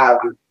 You have,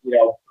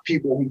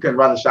 people who can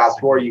run the shops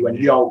for you, and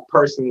you don't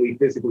personally,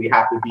 physically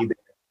have to be there,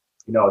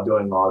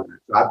 doing all of that.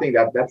 So I think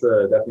that's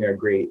definitely a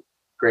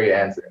great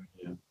answer.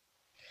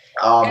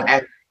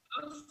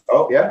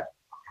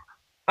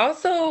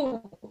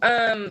 Also,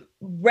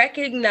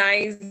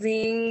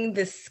 recognizing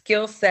the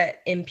skill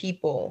set in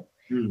people,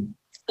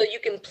 so you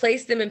can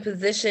place them in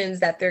positions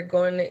that they're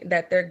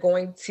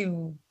going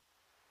to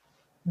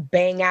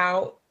bang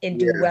out and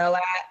do well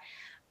at,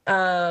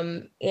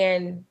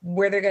 and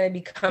where they're going to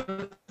be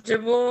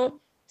comfortable,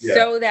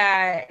 so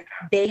that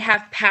they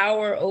have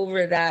power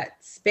over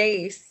that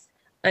space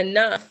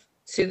enough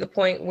to the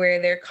point where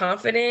they're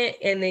confident,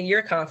 and then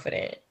you're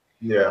confident.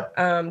 Yeah.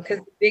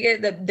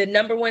 Because the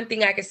number one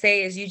thing I could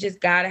say is you just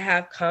got to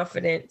have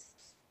confidence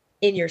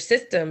in your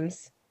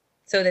systems,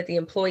 so that the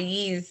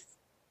employees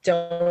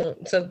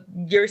don't. So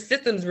your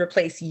systems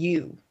replace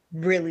you,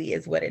 really,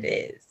 is what it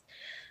is.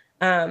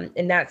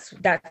 And that's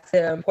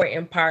the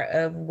important part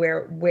of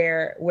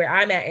where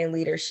I'm at in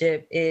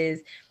leadership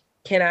is,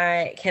 can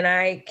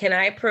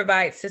I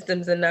provide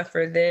systems enough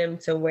for them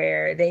to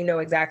where they know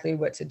exactly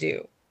what to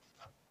do?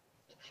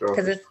 Sure.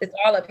 Because it's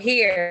all up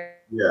here.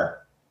 Yeah.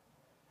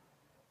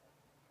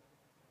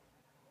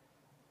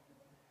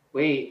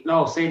 Wait,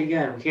 no, say it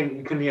again. We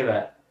couldn't hear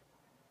that.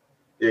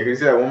 Yeah, can you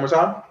say that one more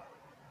time?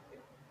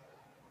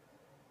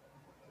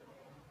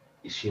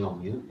 Is she on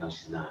mute? No,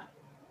 she's not.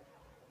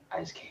 I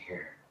just can't hear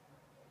her.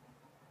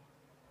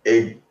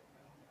 It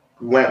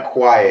went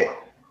quiet.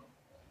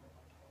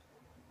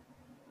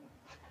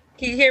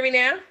 Can you hear me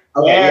now?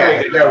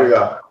 Okay, there we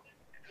go.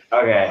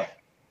 Okay.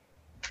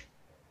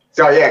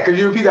 So yeah, could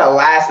you repeat that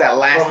last thing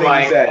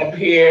you said? Up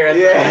here.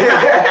 Yeah.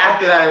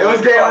 After that, it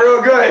was getting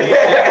real good.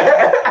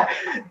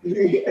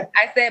 Yeah.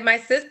 I said my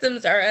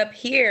systems are up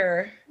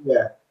here.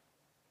 Yeah.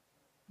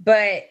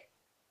 But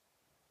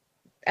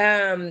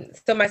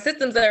so my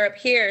systems are up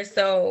here.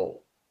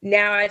 So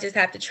now I just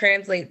have to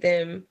translate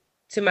them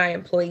to my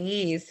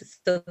employees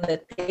so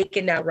that they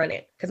can now run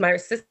it, because my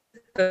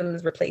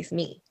systems replace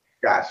me.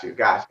 Got you.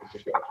 For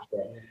sure.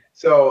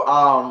 So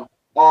on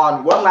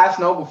one last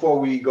note before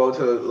we go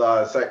to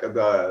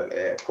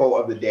the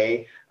quote of the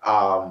day,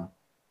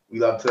 we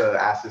love to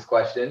ask this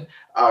question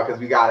because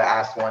we got to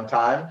ask one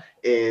time,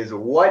 is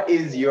what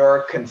is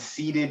your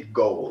conceited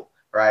goal?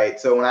 Right.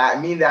 So when I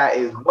mean that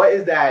is, what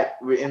is that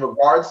in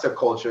regards to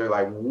culture?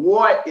 Like,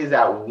 what is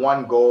that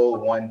one goal,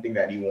 one thing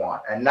that you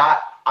want? And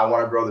not, I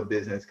want to grow the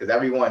business, because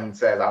everyone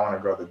says I want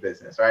to grow the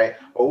business, right?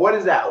 But what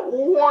is that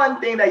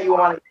one thing that you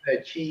want to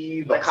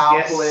achieve,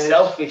 accomplish?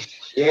 Selfish.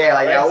 Yeah,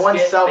 like that one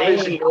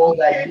selfish goal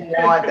that you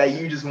want, that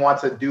you just want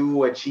to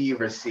do,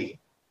 achieve, or see.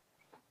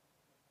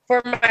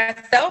 For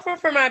myself or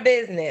for my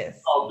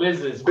business? Oh,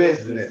 business. For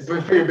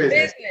your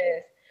business.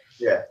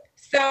 Yeah.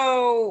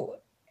 So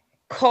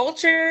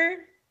culture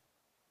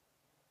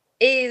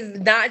is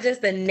not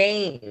just a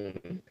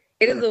name.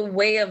 It is a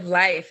way of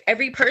life.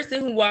 Every person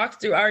who walks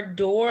through our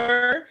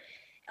door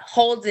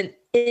holds an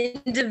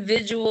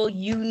individual,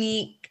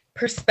 unique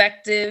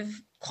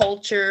perspective,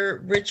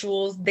 culture,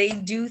 rituals. They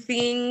do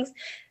things.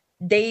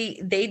 They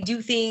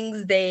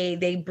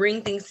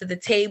bring things to the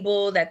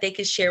table that they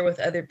can share with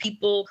other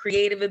people,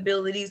 creative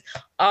abilities,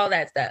 all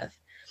that stuff.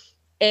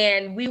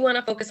 And we want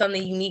to focus on the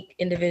unique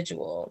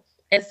individual.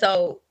 And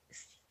so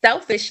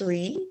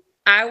selfishly,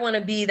 I want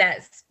to be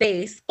that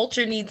space.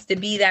 Culture needs to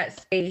be that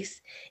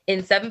space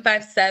in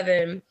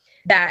 757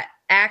 that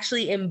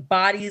actually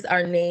embodies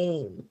our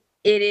name.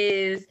 It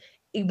is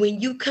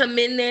when you come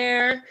in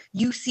there,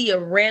 you see a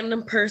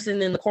random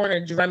person in the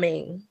corner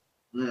drumming.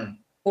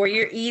 or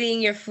you're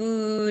eating your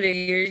food, or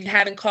you're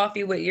having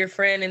coffee with your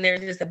friend, and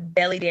there's just a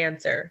belly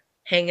dancer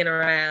hanging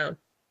around.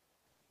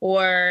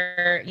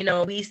 Or,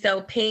 we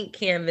sell paint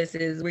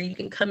canvases where you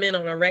can come in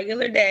on a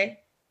regular day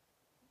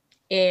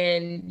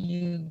and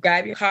you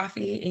grab your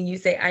coffee and you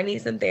say, I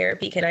need some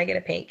therapy. Can I get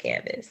a paint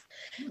canvas?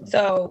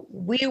 So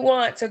we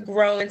want to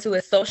grow into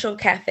a social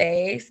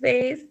cafe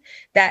space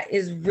that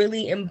is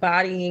really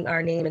embodying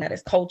our name, and that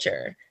is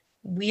culture.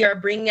 We are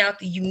bringing out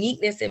the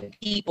uniqueness in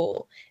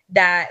people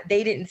that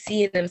they didn't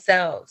see in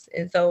themselves.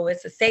 And so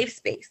it's a safe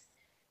space.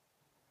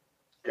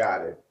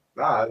 Got it.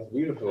 Nah, it's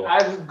beautiful.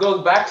 It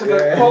goes back to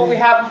the quote we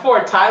had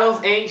before.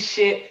 Titles ain't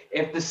shit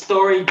if the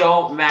story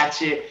don't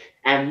match it.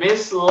 And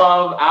Miss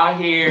Love out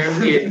here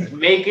is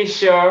making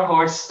sure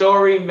her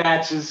story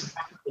matches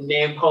the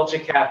name Culture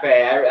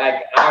Cafe.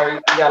 I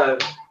gotta.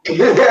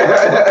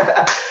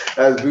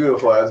 That's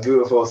beautiful. That's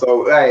beautiful.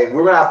 So, hey,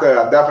 I'm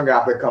definitely gonna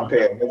have to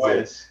compare.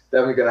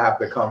 Definitely gonna have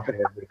to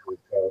compare.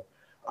 So,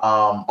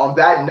 on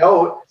that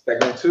note,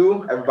 segment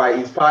 2,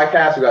 Everybody Eats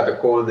Podcast. We got the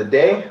quote of the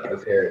day.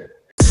 Let's hear it.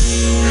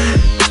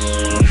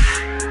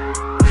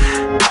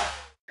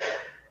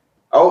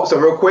 Oh, so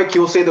real quick,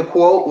 you'll say the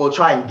quote. We'll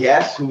try and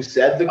guess who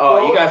said the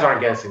quote. Oh, you guys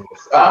aren't guessing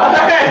this.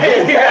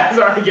 You guys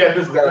aren't guessing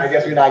this. I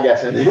guess we're not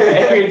guessing.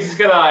 We're just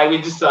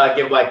gonna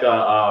give like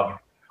a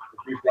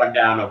brief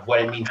rundown of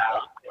what it means,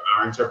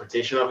 our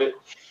interpretation of it.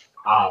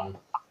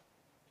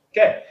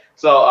 Okay,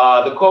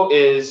 so the quote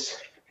is,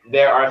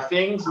 "There are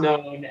things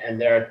known and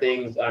there are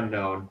things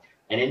unknown,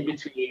 and in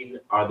between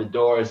are the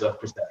doors of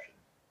perception,"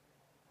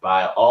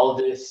 by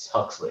Aldous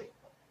Huxley.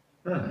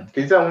 Can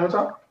you say that one more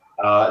time?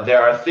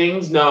 There are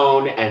things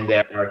known and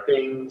there are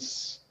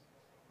things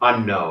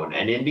unknown,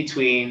 and in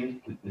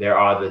between there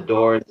are the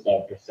doors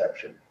of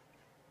perception.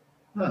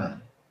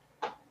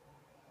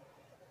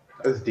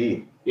 That's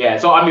deep. Yeah.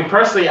 So I mean,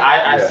 personally,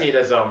 I see it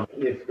as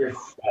if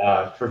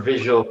for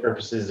visual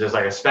purposes, there's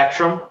like a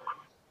spectrum,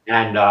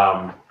 and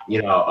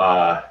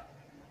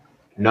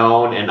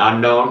known and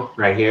unknown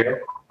right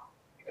here.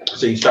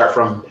 So you start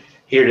from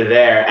here to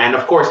there, and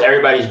of course,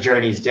 everybody's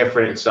journey is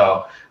different.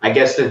 So I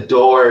guess the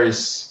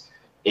doors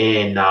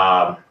in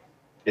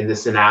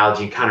this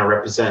analogy kind of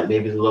represent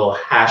maybe the little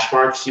hash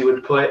marks you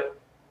would put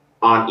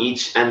on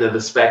each end of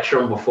the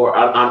spectrum before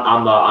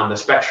on the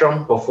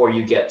spectrum before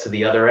you get to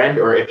the other end,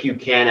 or if you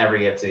can ever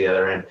get to the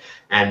other end.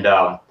 And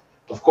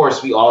of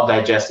course, we all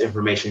digest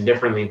information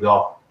differently. We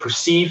all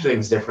perceive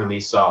things differently.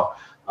 So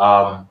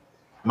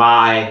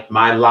my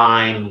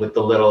line with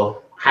the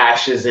little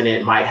hashes in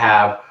it might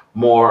have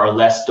more or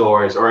less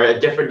doors, or a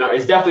different number.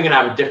 It's definitely gonna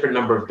have a different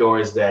number of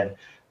doors than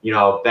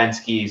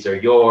Bensky's or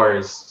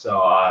yours. So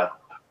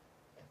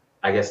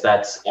I guess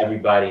that's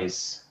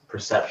everybody's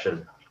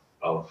perception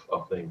of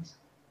things,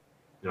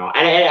 and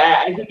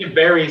I think it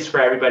varies for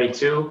everybody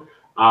too.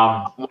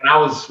 When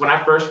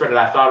I first read it,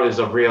 I thought it was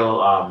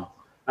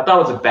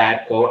a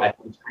bad quote. I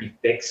think it's pretty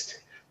fixed.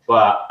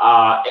 But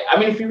I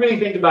mean, if you really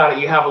think about it,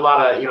 you have a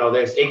lot of,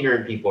 there's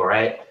ignorant people,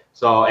 right?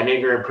 So an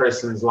ignorant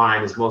person's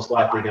line is most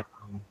likely going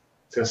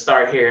to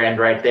start here and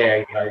right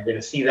there. You're going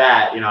to see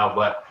that,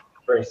 but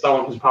for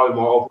someone who's probably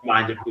more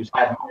open-minded, who's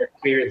had more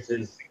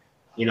experiences,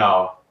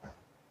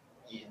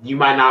 you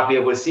might not be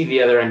able to see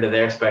the other end of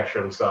their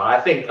spectrum. So I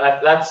think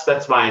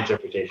that's my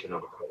interpretation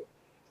of it.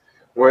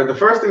 Where the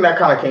first thing that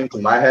kind of came to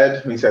my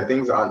head when you said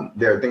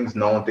there are things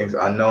known, things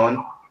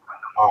unknown.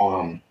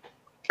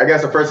 I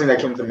guess the first thing that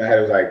came to my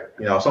head was like,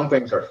 some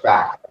things are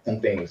fact, some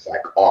things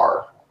like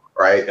are,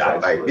 right? So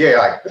like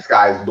the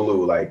sky is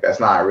blue, like that's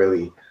not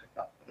really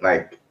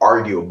like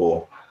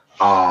arguable.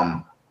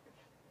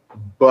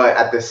 But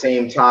at the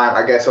same time,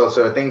 I guess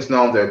so things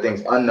known, there are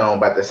things unknown.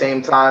 But at the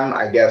same time,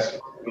 I guess,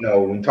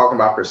 when talking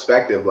about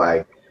perspective,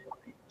 like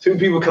two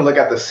people can look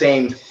at the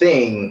same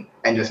thing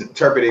and just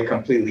interpret it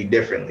completely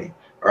differently,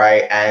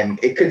 right? And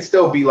it could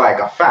still be like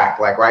a fact,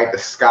 like, right, the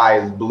sky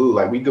is blue.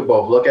 Like we could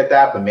both look at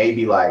that, but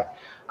maybe like,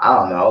 I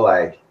don't know,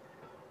 like,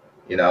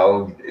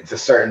 it's a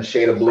certain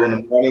shade of blue in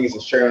the morning, it's a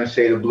certain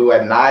shade of blue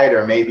at night,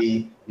 or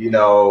maybe, you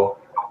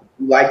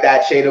like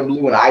that shade of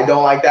blue and I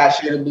don't like that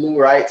shade of blue,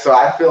 right? So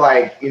I feel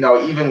like,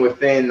 even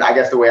within, I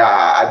guess the way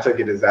I took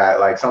it is that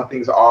like some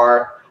things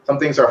are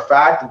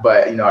fact,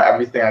 but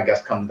everything I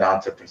guess comes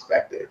down to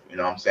perspective, you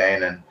know what I'm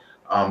saying? And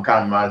kind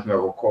of reminds me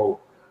of a quote,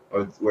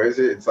 where is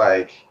it? It's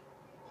like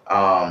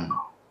when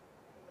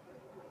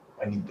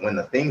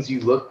the things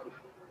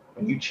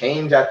when you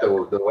change at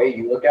the way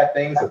you look at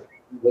things, you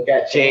look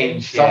at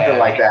change, something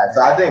like that.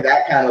 So I think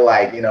that kind of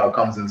like,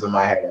 comes into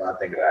my head when I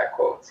think of that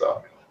quote.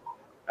 So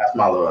that's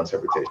my little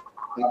interpretation.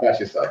 How about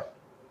yourself?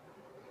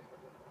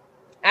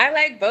 I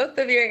like both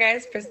of your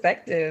guys'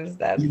 perspectives.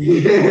 That's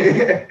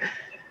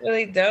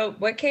really dope.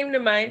 What came to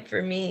mind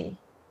for me?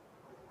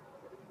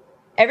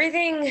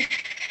 Everything,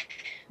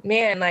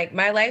 man, like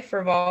my life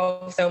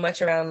revolves so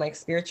much around like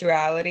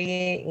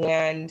spirituality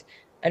and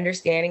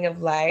understanding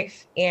of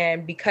life.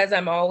 And because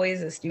I'm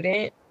always a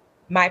student,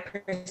 my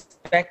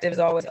perspective is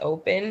always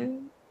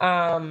open.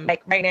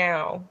 Like right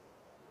now,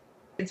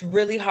 it's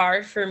really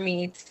hard for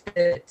me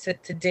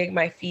to dig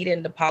my feet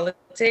into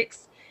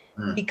politics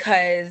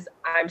because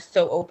I'm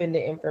so open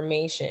to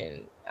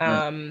information.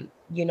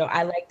 You know,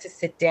 I like to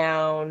sit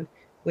down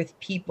with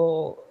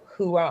people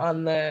who are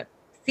on the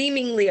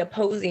seemingly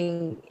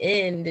opposing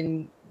end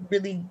and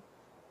really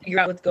figure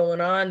out what's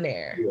going on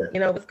there. Yeah. You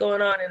know, what's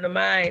going on in the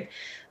mind.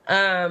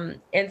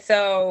 And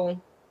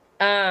so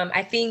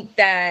I think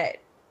that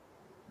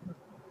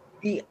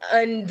the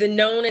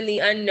known and the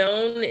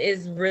unknown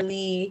is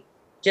really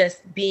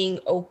just being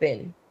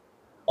open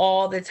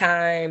all the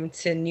time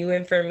to new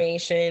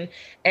information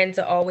and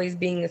to always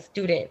being a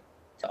student,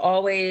 to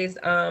always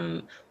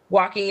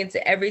walking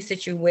into every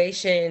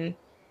situation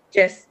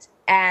just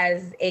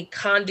as a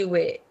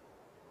conduit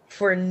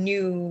for a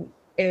new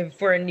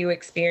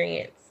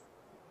experience.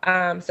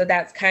 So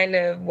that's kind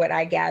of what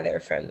I gather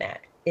from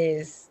that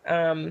is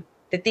the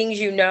things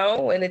you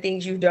know and the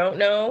things you don't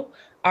know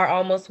are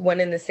almost one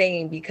and the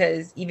same,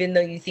 because even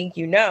though you think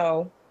you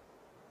know,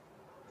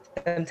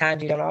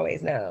 sometimes you don't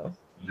always know.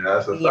 Yeah,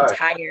 that's a the fact.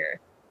 entire,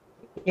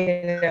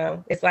 you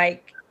know, it's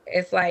like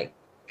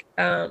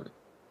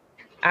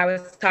I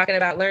was talking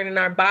about learning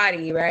our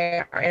body,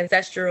 right? Our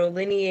ancestral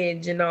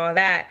lineage and all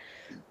that.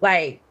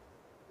 Like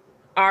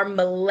our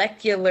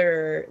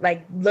molecular,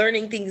 like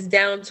learning things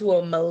down to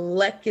a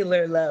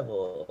molecular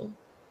level.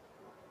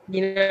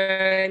 You know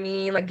what I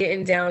mean? Like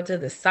getting down to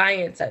the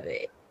science of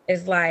it.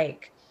 It's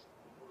like,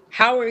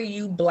 how are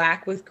you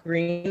black with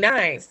green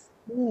eyes?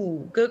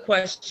 Ooh, good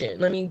question.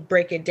 Let me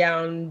break it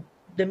down.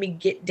 Let me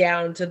get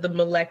down to the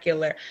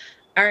molecular.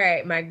 All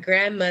right, my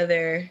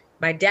grandmother,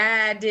 my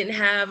dad didn't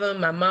have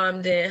them. My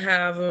mom didn't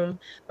have them.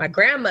 My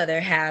grandmother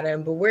had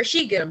them, but where'd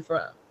she get them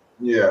from?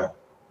 Yeah.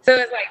 So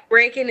it's like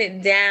breaking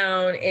it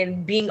down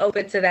and being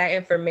open to that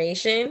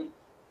information.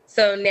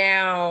 So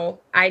now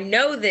I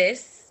know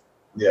this.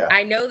 Yeah.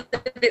 I know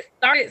that it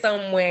started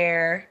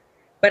somewhere,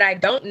 but I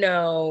don't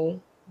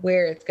know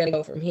where it's going to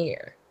go from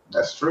here.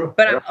 That's true.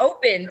 But I'm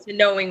open to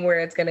knowing where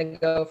it's going to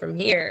go from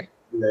here.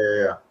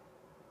 Yeah.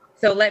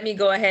 So let me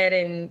go ahead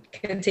and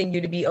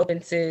continue to be open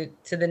to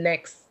the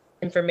next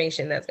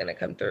information that's going to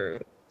come through.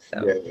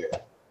 So Yeah.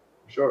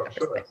 Sure.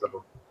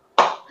 So,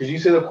 could you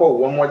say the quote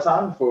one more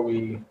time before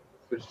we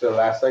switch to the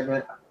last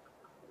segment?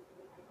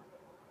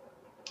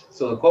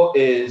 So the quote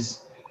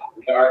is,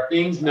 there are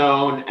things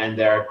known and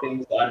there are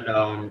things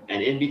unknown,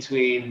 and in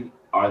between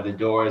are the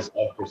doors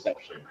of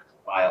perception,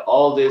 by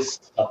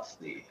Aldous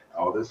Huxley.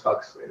 Aldous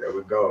Huxley. There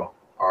we go.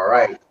 All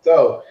right.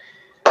 So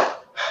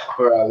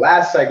for our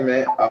last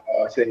segment of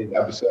today's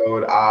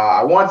episode,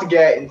 I want to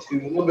get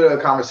into a little bit of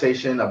a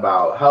conversation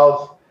about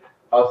health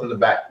in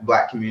the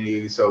Black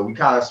community. So we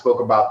kind of spoke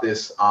about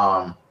this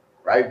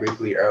right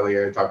briefly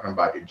earlier, talking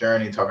about your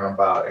journey, talking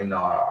about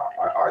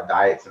our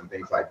diets and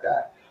things like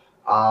that.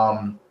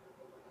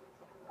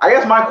 I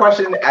guess my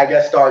question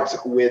starts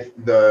with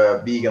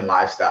the vegan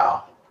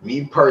lifestyle.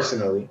 Me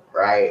personally,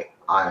 right?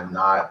 I'm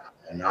not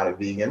a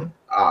vegan.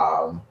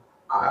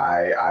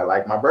 I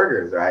like my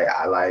burgers, right?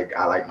 I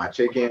like my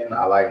chicken.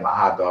 I like my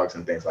hot dogs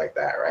and things like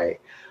that, right?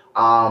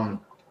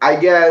 I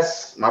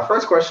guess my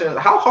first question: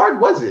 how hard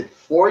was it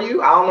for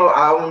you? I don't know.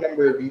 I don't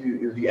remember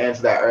if you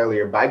answered that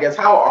earlier, but I guess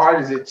how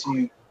hard is it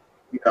to,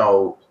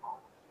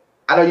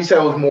 I know you said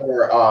it was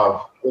more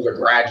of a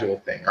gradual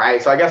thing,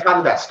 right? So I guess how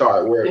did that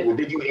start?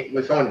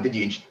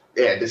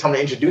 Did someone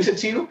introduce it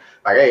to you?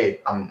 Like,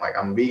 hey,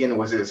 I'm vegan.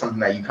 Was it something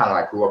that you kind of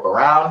like grew up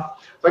around?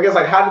 So I guess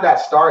like how did that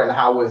start, and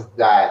how was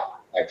that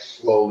like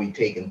slowly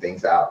taking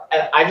things out?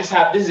 And I just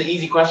have, this is an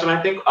easy question, I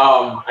think.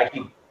 I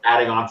keep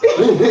adding on to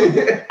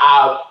it.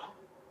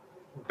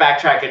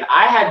 Backtracking,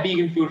 I had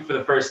vegan food for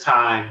the first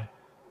time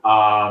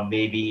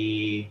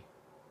maybe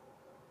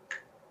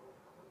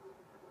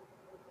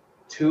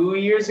 2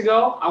 years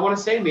ago, I want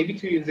to say, maybe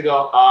 2 years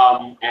ago.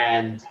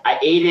 And I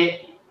ate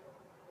it.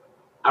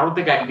 I don't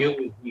think I knew it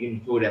was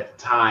vegan food at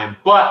the time,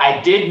 but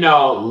I did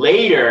know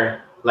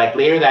later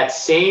that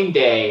same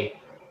day,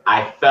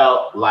 I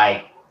felt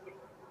like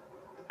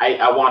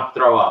I want to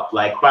throw up.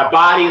 Like my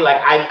body,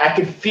 like I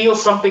could feel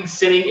something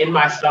sitting in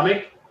my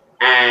stomach,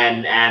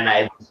 and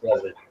I just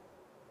wasn't.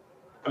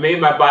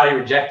 Maybe my body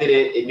rejected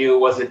it. It knew it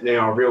wasn't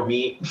real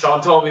meat. Someone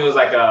told me it was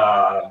like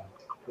a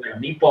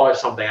meatball or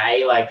something. I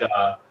ate like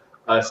a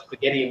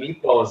spaghetti and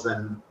meatballs,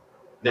 and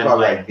then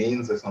like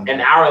beans or something.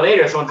 An hour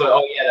later, someone said,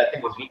 "Oh yeah, that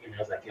thing was vegan." I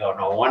was like, "Yo,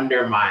 no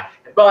wonder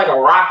it felt like a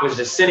rock was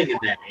just sitting in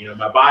there."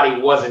 My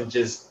body wasn't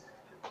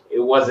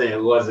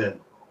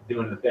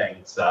doing the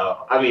thing.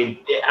 So I mean,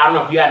 I don't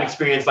know if you had an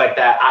experience like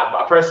that.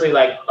 I personally,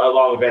 like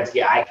along with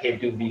Betsy, I can't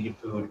do vegan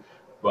food,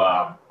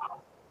 but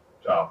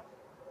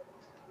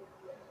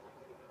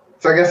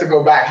So I guess to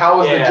go back, how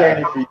was the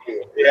journey for you?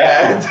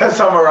 Yeah, to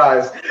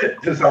summarize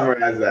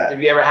that. Have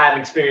you ever had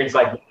an experience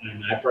like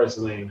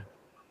that?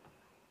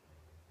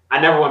 I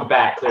never went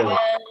back, clearly.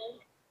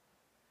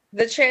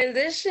 The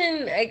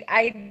transition,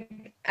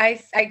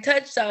 I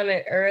touched on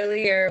it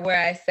earlier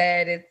where I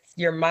said it's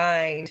your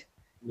mind.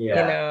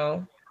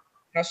 Yeah.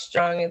 How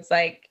strong it's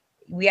like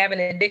we have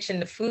an addiction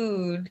to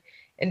food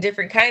and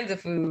different kinds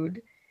of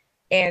food.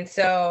 And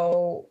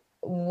so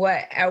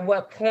at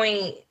what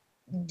point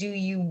do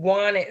you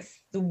want it?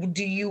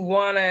 Do you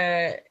want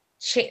to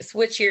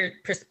switch your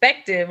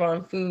perspective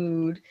on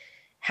food,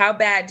 how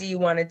bad do you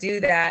want to do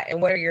that? And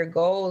what are your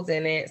goals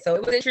in it? So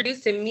it was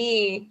introduced to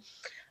me.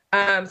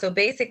 So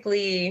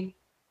basically,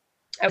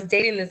 I was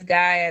dating this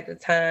guy at the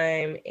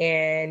time,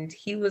 and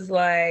he was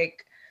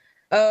like,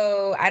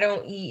 oh, I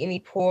don't eat any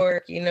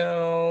pork,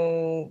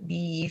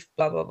 beef,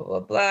 blah, blah, blah, blah,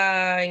 blah.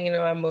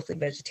 I'm mostly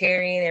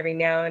vegetarian. Every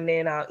now and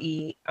then I'll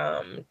eat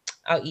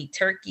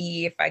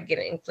turkey if I get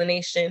an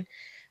inclination.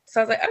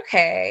 So I was like,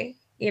 okay,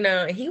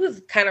 and he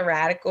was kind of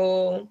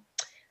radical.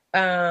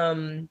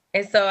 And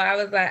so I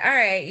was like, all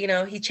right,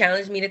 he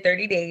challenged me to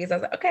 30 days. I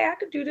was like, okay, I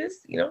could do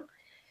this,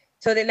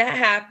 So then that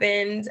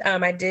happened.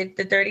 I did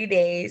the 30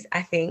 days,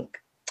 I think.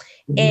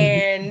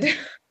 And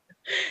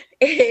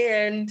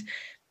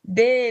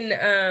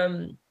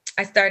then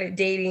I started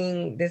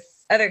dating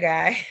this other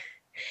guy,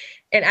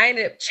 and I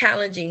ended up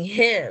challenging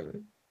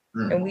him.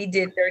 And we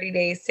did 30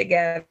 days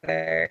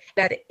together.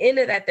 And at the end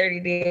of that 30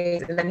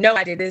 days, and I know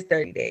I did this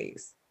 30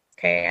 days.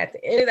 Okay. At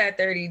the end of that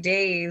 30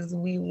 days,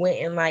 we went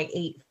and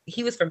ate.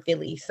 He was from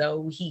Philly. So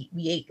we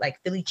ate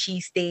Philly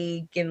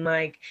cheesesteak and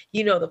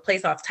the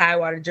place off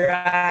Tidewater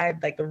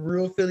Drive, the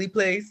real Philly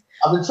place.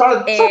 I've been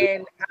trying to.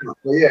 And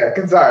yeah,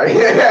 sorry.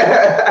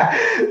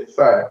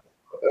 Sorry.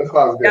 That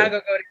sounds good. Y'all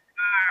gonna go to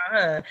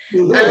tomorrow,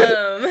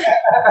 huh?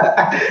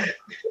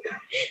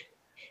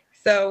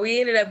 So we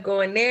ended up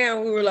going there,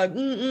 and we were like,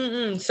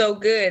 so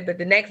good. But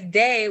the next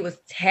day it was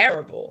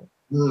terrible.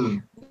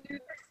 We were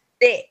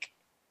sick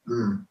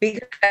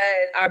because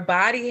our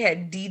body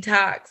had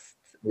detoxed.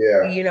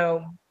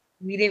 Yeah.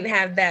 We didn't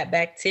have that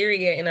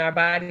bacteria in our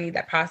body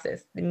that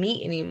processed the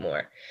meat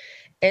anymore.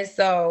 And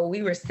so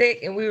we were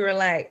sick, and we were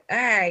like, all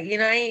right,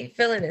 I ain't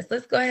feeling this.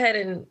 Let's go ahead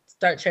and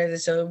start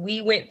transitioning.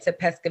 We went to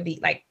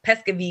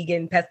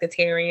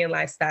pescatarian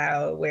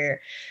lifestyle,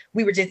 where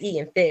we were just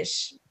eating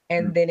fish.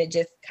 And then it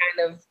just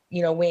kind of,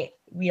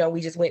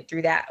 we just went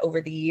through that over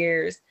the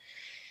years,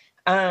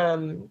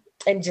 and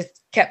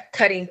just kept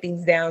cutting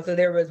things down. So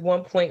there was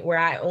one point where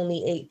I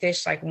only ate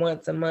fish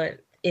once a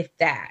month, if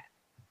that.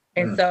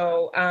 And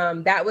so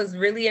that was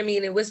really,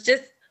 it was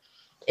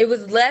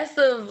less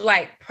of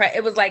less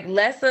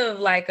of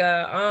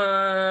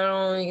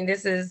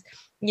this is,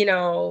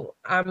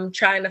 I'm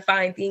trying to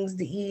find things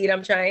to eat.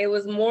 It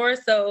was more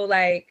so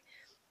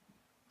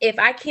if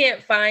I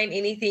can't find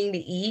anything to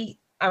eat,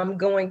 I'm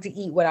going to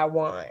eat what I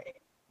want,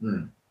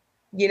 but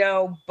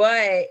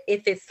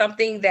if it's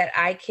something that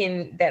I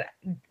can,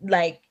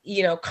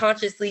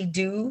 consciously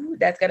do,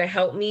 that's going to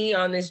help me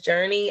on this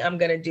journey, I'm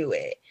going to do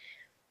it.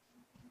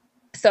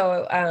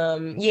 So,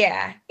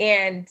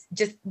 and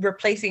just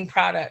replacing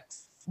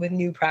products with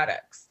new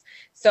products.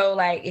 So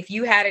if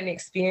you had an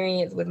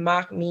experience with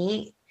mock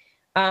meat,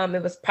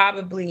 it was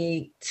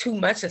probably too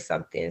much of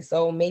something.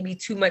 So maybe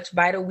too much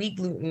Vital Wheat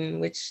gluten,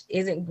 which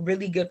isn't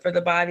really good for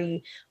the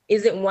body,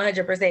 isn't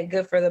 100%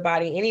 good for the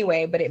body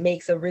anyway, but it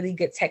makes a really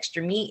good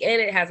texture meat,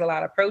 and it has a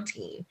lot of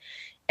protein.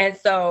 And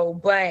so,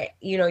 but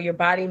your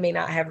body may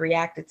not have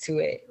reacted to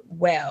it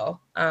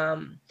well.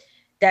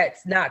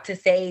 That's not to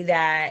say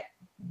that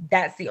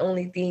that's the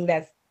only thing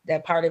that's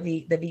that part of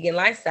the vegan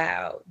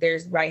lifestyle.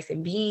 There's rice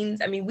and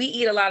beans. We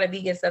eat a lot of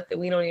vegan stuff that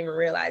we don't even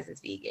realize is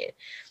vegan.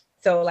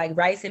 So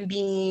rice and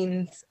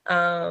beans,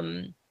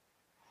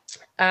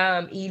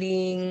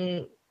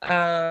 eating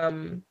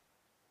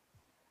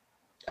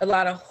a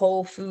lot of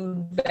whole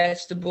food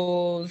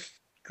vegetables,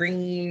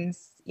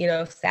 greens,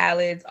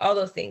 salads, all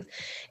those things.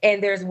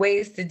 And there's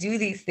ways to do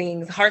these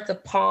things. Hearts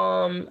of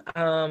palm,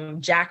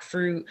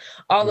 jackfruit,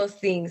 all those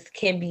things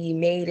can be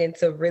made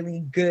into really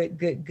good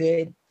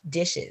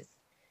dishes.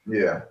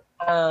 Yeah.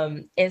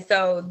 And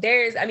so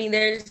there's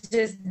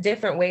just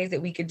different ways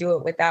that we could do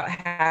it without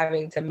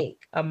having to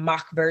make a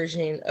mock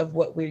version of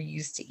what we're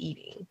used to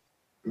eating.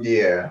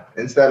 Yeah.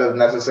 Instead of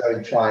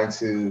necessarily trying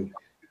to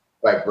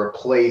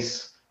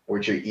replace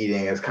what you're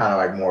eating, it's kind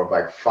of more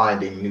of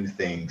finding new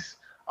things.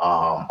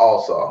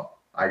 Also,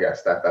 I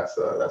guess that's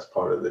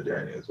part of the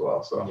journey as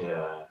well. So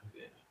yeah.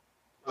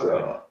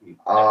 So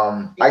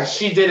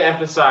she did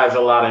emphasize a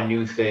lot of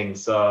new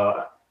things.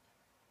 So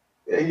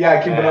you gotta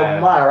keep an open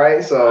mind,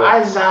 right? So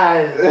it's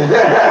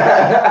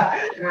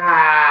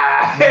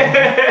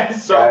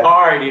so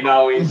hard,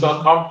 it's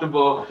so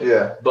comfortable.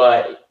 Yeah.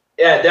 But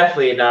yeah,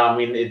 definitely. No,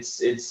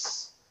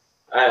 it's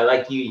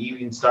like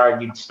you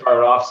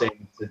started off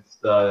saying it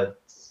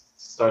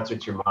starts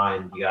with your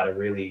mind. You gotta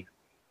really,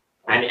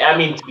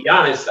 and to be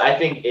honest, I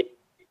think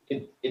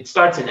it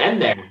starts and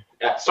ends there.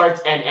 It starts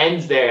and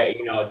ends there,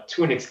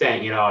 to an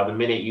extent. The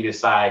minute you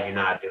decide you're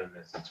not doing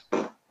this, it's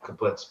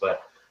kaputs.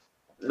 But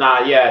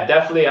nah, yeah,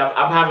 definitely.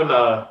 I'm having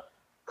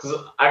because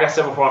like I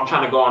said before, I'm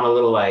trying to go on a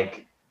little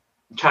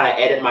trying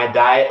to edit my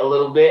diet a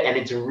little bit, and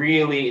it's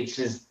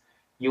just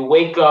you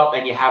wake up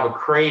and you have a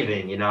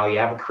craving, you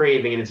have a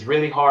craving, and it's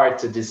really hard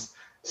to just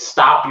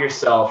stop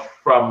yourself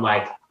from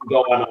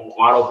going on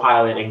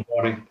autopilot and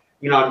going,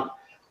 you can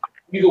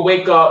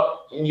wake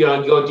up,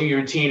 go do your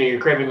routine and you're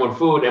craving one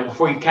food, and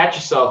before you catch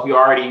yourself, you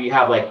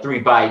have 3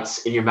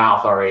 bites in your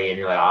mouth already, and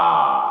you're like,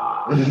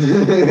 ah.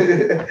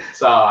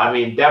 So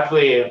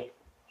definitely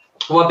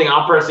one thing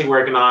I'm personally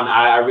working on.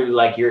 I really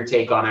like your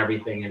take on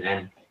everything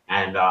and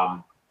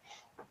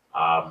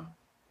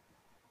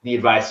the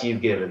advice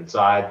you've given. So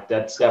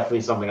that's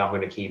definitely something I'm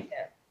going to keep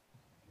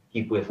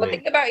with Well, me.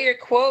 think about your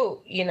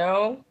quote, you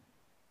know,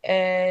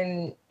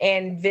 and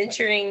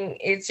venturing,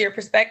 it's your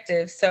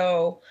perspective.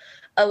 So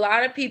a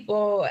lot of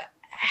people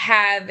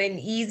have an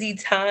easy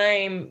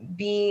time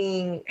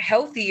being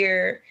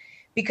healthier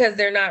because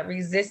they're not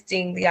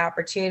resisting the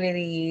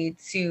opportunity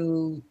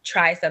to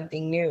try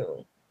something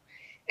new.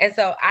 And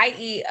so I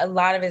eat a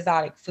lot of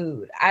exotic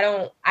food. I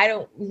don't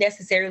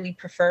necessarily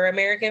prefer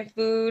American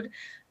food.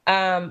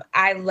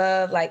 I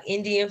love like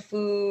Indian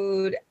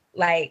food,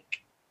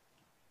 like,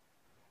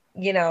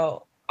 you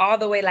know, all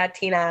the way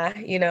Latina,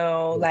 you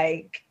know,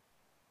 like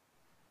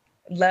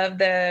love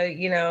the,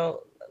 you know,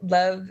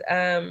 love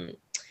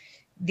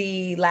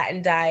the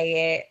Latin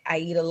diet. I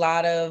eat a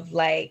lot of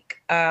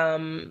like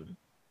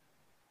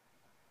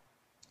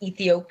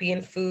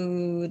Ethiopian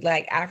food,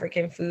 like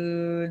African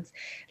foods.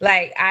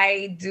 Like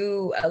I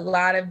do a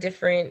lot of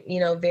different, you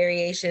know,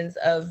 variations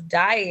of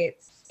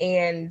diets.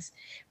 And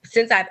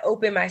since I've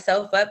opened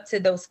myself up to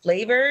those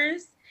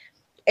flavors,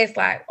 it's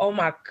like, oh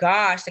my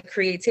gosh, the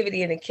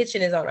creativity in the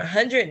kitchen is on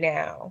 100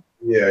 now.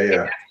 Yeah. And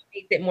that's what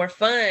makes it more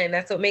fun.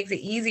 That's what makes it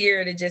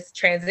easier to just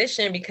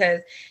transition, because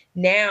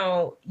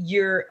now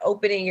you're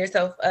opening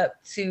yourself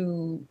up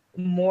to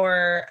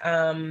more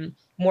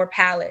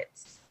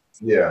palettes.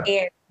 Yeah.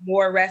 And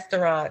more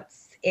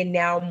restaurants and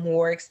now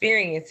more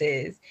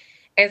experiences.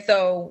 And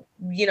so,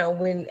 you know,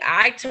 when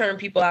I turn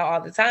people out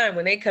all the time,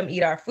 when they come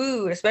eat our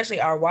food,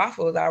 especially our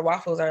waffles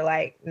are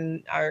like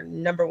our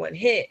number one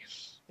hit.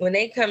 When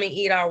they come and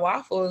eat our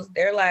waffles,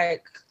 they're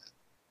like,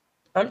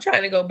 I'm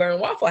trying to go burn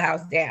Waffle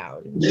House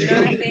down. You know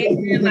what I'm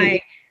saying?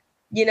 Like,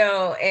 you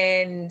know,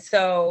 and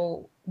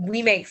so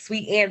we make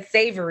sweet and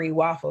savory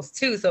waffles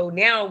too. So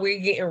now we're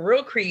getting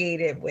real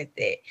creative with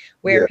it,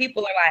 where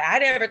people are like, I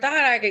never thought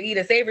I could eat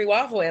a savory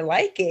waffle and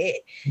like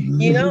it.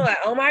 You know, like,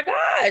 oh my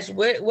gosh,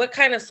 what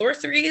kind of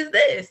sorcery is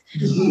this?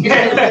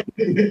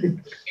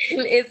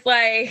 It's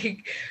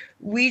like,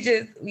 we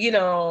just, you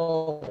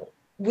know,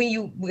 when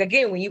you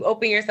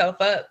open yourself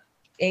up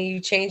and you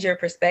change your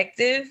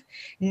perspective,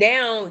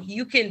 now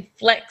you can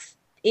flex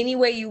any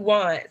way you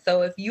want.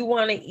 So if you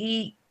want to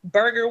eat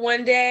burger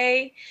one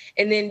day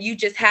and then you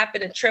just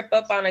happen to trip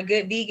up on a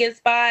good vegan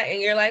spot and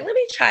you're like, let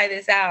me try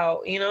this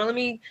out, you know, let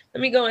me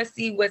go and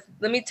see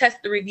let me test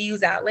the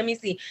reviews out, let me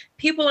see.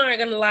 People aren't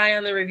going to lie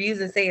on the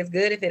reviews and say it's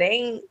good if it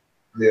ain't.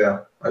 Yeah,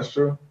 that's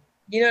true.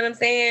 You know what I'm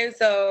saying?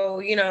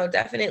 So, you know,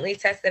 definitely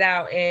test it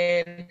out.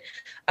 And,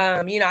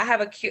 you know, I have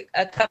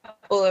a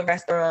couple of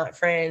restaurant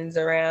friends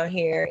around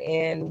here,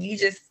 and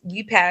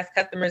we pass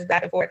customers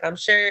back and forth. I'm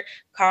sure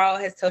Carl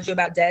has told you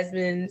about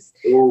Desmond's.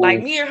 Ooh.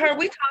 Like me and her,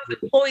 we toss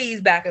employees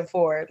back and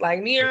forth.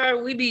 Like me and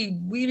her, we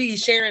be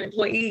sharing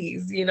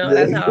employees. You know,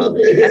 that's how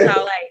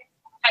like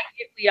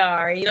we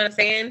are. You know what I'm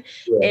saying?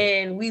 Yeah.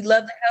 And we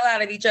love the hell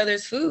out of each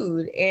other's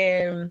food.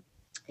 And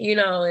you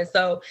know, and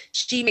so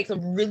she makes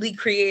some really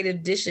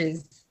creative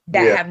dishes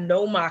that have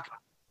no mock.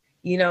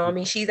 You know, I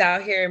mean, she's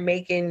out here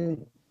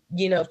making,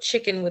 you know,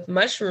 chicken with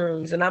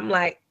mushrooms. And I'm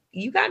like,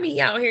 you got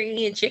me out here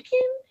eating chicken?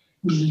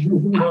 I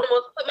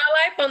almost put my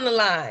life on the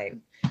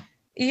line.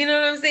 You know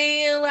what I'm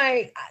saying?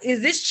 Like,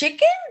 is this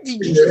chicken?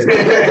 Did you just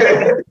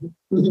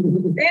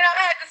then I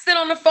had to sit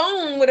on the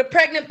phone with a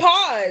pregnant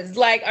pause.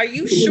 Like, are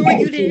you sure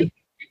you didn't?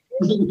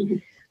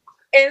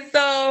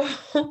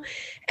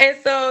 And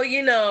so,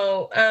 you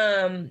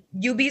know,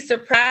 you'll be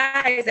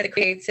surprised at the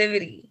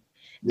creativity.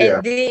 Yeah.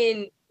 And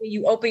then when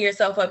you open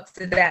yourself up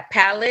to that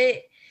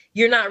palette,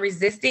 you're not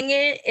resisting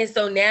it. And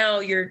so now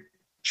you're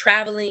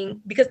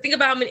traveling, because think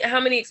about how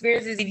many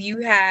experiences have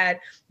you had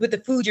with the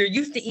food you're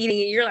used to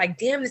eating, and you're like,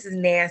 damn, this is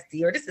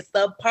nasty, or this is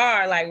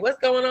subpar. Like, what's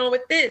going on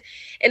with this?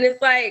 And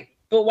it's like,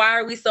 but why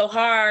are we so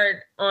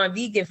hard on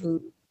vegan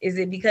food? Is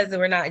it because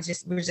we're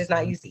just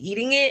not used to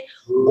eating it?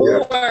 Yeah.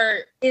 Or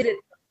is it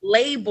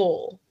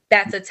label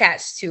that's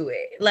attached to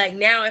it? Like,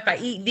 now if I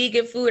eat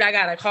vegan food, I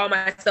gotta call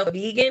myself a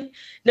vegan?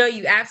 No,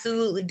 you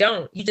absolutely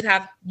don't. You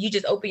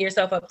just open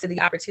yourself up to the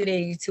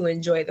opportunity to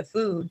enjoy the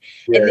food.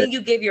 Yeah. And then you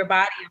give your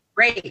body a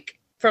break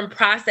from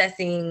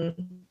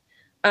processing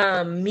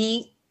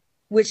meat,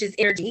 which is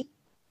energy.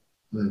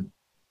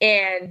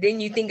 And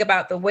then you think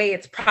about the way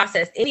it's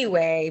processed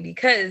anyway,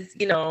 because,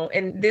 you know,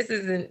 and this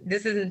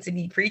isn't to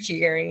be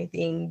preachy or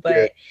anything,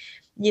 but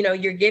you know,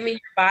 you're giving your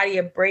body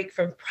a break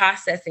from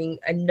processing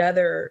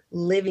another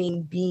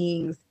living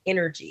being's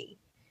energy,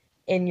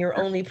 and you're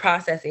only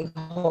processing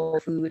whole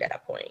food at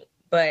that point.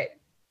 But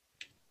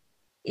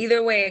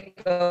either way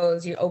it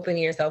goes, you're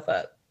opening yourself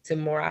up to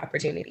more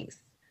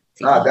opportunities.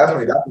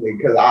 Definitely.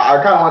 Because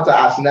I kind of want to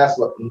ask next.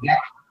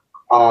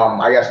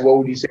 I guess, what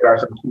would you say are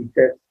some key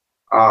tips,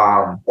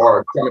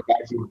 or some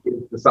advice you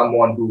give to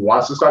someone who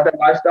wants to start that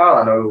lifestyle?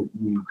 I know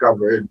you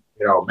covered,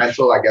 you know,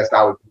 mental. I guess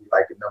that would be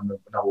like number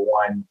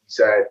one. You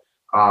said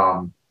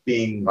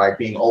being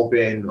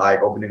open,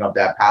 like opening up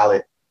that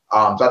palette.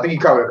 So I think you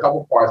covered a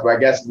couple parts, but I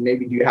guess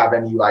maybe do you have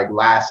any like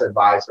last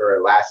advice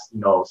or last, you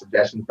know,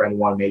 suggestion for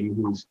anyone maybe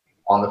who's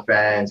on the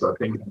fence or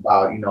thinking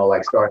about,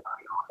 like starting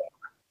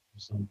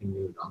Something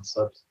new,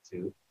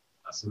 non-substitute.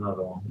 That's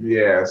another one.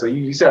 Yeah. So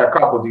you said a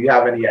couple. Do you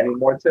have any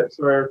more tips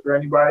for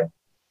anybody?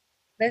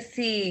 Let's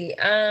see.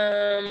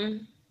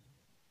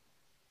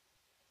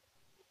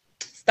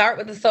 Start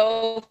with the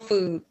soul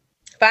food.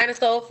 Find a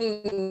soul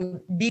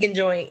food vegan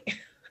joint.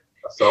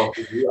 So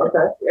okay,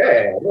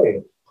 yeah.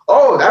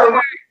 Oh, that reminds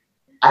me.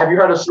 Have you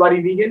heard of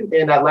Slutty Vegan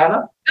in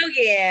Atlanta? Oh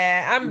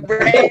yeah, I'm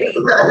ready.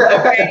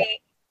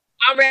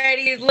 I'm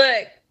ready.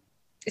 Look,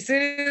 as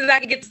soon as I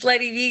can get the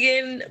Slutty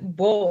Vegan,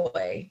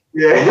 boy.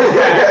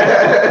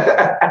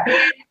 Yeah.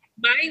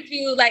 Mind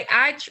you, like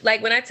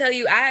when I tell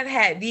you, I have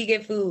had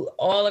vegan food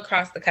all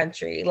across the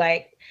country,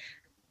 like,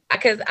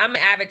 because I'm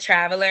an avid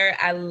traveler.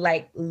 I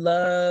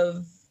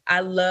love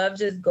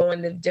just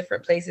going to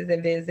different places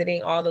and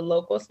visiting all the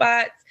local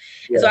spots.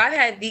 Yeah. So I've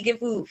had vegan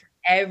food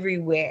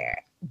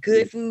everywhere.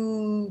 Good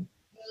food,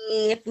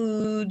 like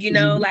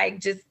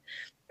just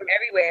from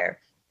everywhere.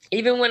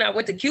 Even when I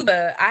went to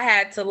Cuba, I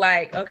had to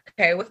like,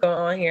 okay, what's going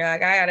on here?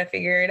 Like I gotta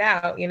figure it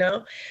out,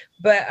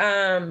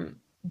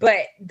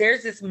 But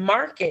there's this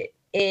market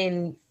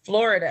in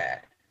Florida.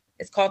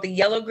 It's called the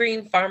Yellow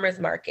Green Farmers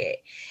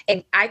Market.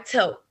 And I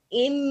tell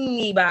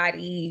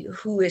anybody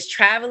who is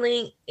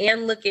traveling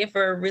and looking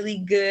for really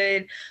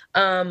good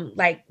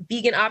like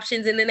vegan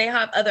options, and then they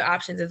have other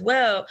options as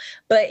well,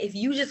 but if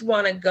you just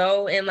want to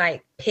go and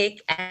like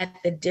pick at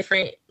the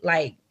different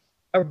like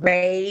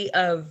array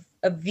of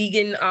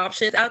vegan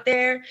options out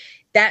there,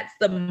 that's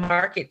the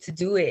market to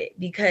do it,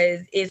 because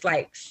it's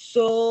like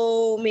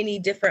so many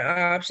different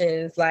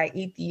options, like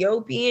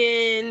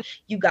Ethiopian,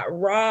 you got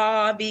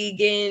raw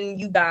vegan,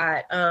 you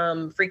got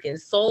freaking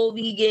soul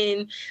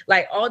vegan,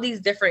 like all these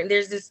different,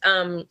 there's this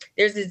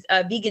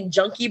vegan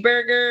junkie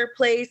burger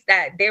place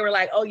that they were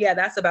like, oh yeah,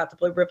 that's about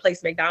to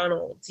replace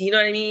McDonald's, you know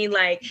what I mean?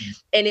 Like,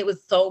 and it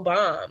was so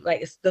bomb,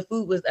 like the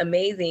food was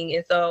amazing.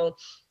 And so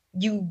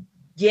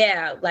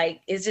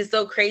like it's just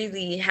so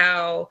crazy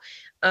how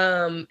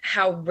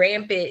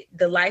rampant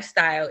the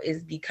lifestyle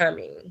is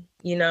becoming,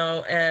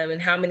 and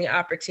how many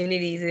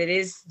opportunities it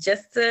is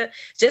just to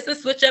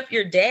switch up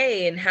your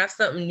day and have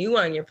something new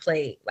on your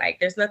plate. Like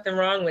there's nothing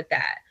wrong with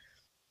that.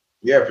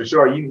 Yeah, for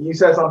sure. You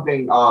said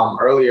something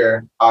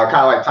earlier, kind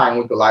of like tying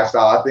with the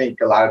lifestyle. I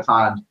think a lot of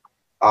times,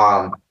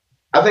 I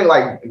think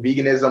like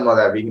veganism or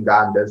that vegan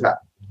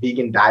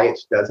diet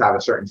does have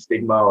a certain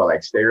stigma or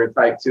like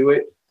stereotype to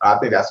it. I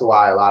think that's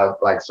why a lot of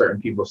like certain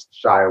people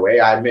shy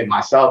away. I admit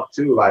myself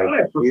too. Like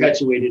I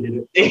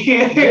perpetuated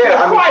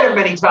it quite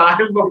many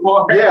times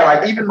before. Yeah,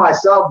 like even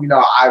myself,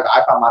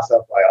 I found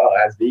myself like, oh,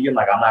 that's vegan.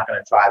 Like I'm not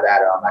gonna try that,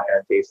 or I'm not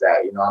gonna taste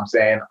that. You know what I'm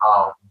saying?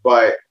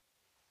 But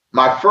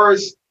my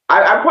first,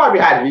 I probably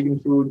had vegan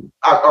food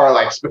or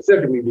like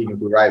specifically vegan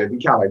food, right? If you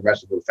count like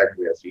vegetables,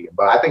 technically that's vegan.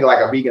 But I think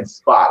like a vegan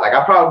spot, like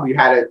I probably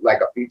had it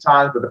like a few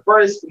times. But the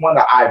first one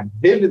that I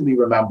vividly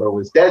remember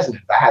was Desmond's.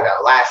 I had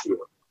that last year.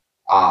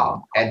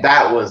 And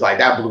that was like,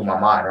 that blew my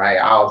mind, right?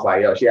 I was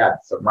like, yo, she had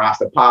some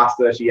rasta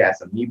pasta, she had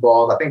some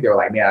meatballs. I think they were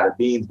like made out of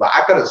beans, but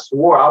I could have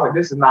swore, I was like,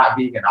 this is not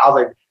vegan. I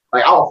was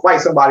like, I'll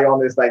fight somebody on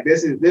this. Like,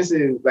 this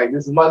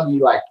must be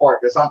like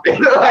pork or something.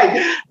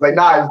 like,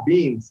 nah, it's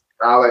beans.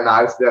 I was like,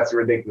 nah, that's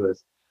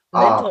ridiculous.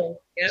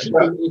 Lentil.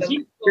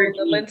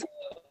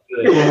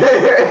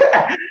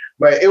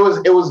 But it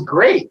was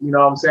great, you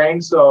know what I'm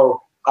saying?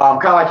 So,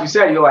 kind of like you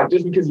said, you're like,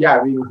 just because you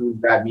have vegan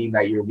food, does that mean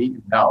that you're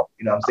vegan? No,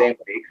 you know what I'm saying?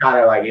 But it kind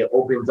of like, it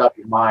opens up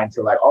your mind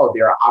to like, oh,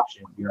 there are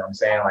options, you know what I'm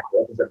saying? Like it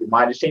opens up your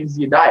mind, it changes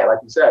your diet, like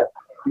you said,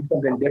 do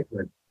something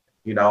different,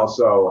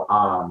 So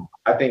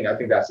I think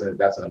that's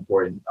an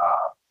important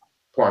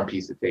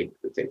piece to take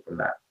from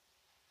that.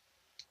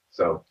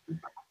 So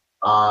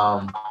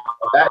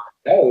that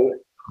note,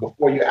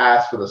 before you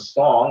ask for the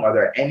song, are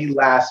there any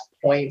last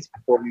points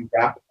before we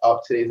wrap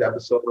up today's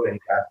episode? Any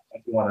last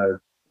points you want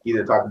to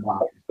either talk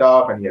about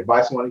yourself, any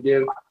advice you want to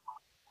give?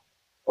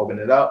 Open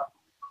it up.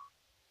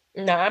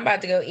 No, I'm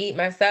about to go eat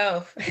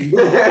myself.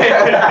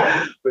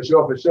 For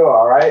sure.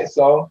 All right.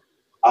 So,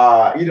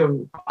 I'm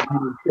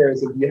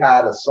curious if you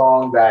had a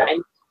song that...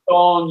 Any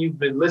song you've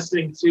been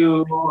listening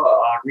to,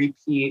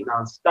 repeat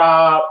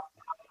nonstop,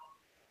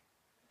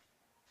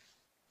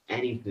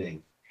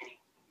 anything.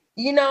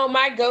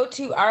 My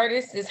go-to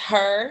artist is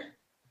her.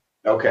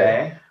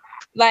 Okay.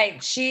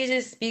 Like, she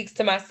just speaks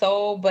to my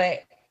soul,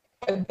 but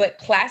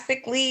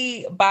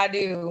classically,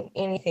 Badu,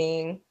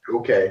 anything.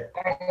 Okay.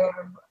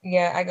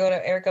 I go to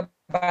Erykah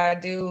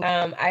Badu.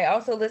 I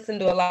also listen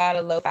to a lot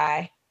of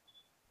lo-fi.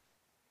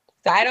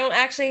 So I don't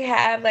actually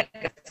have like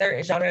a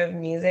certain genre of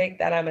music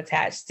that I'm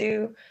attached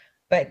to,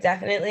 but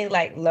definitely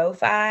like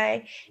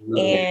lo-fi.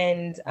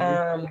 And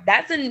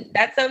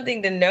that's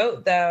something to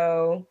note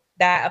though,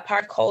 that a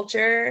part of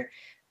culture,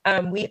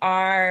 we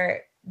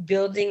are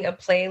building a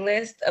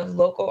playlist of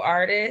local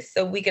artists,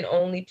 so we can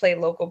only play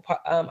local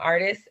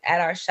artists at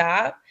our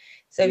shop.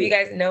 So if you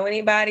guys know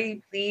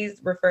anybody,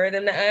 please refer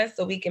them to us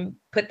so we can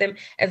put them,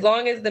 as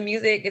long as the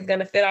music is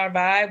going to fit our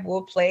vibe,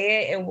 we'll play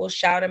it and we'll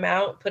shout them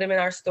out, put them in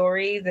our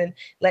stories and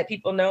let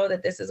people know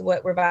that this is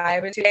what we're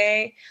vibing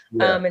today.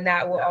 And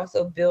that will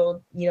also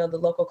build, you know, the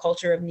local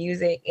culture of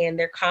music and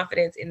their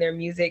confidence in their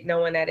music,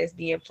 knowing that it's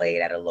being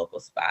played at a local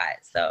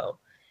spot. So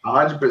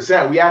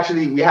 100%. We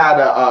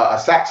had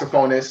a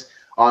saxophonist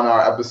on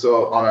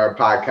our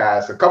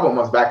podcast a couple of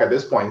months back at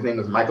this point. His name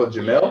was Michael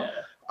Jamil.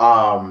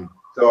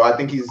 So I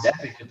think he's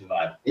definitely fit the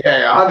vibe.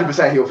 Yeah,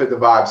 100% he'll fit the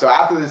vibe. So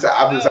after this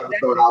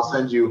episode, I'll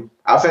send you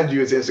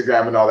his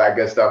Instagram and all that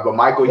good stuff. But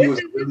Michael, he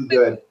was really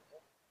good.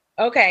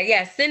 Okay,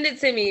 yeah, send it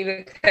to me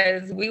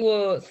because we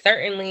will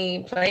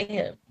certainly play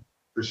him.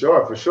 For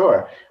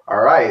sure.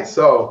 All right.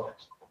 So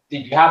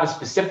did you have a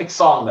specific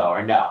song though,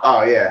 or no?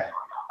 Oh yeah.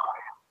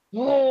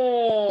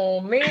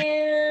 Oh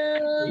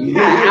man.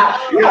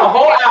 Yeah, a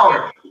whole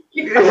hour.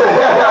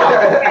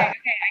 Okay,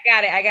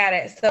 I got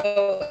it.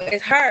 So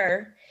it's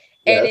her.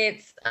 And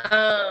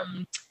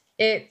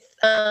it's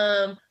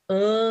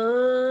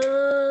ooh.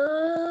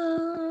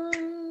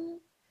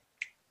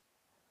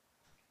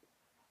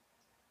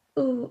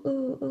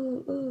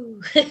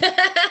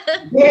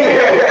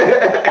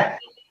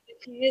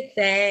 You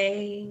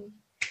say,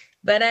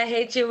 but I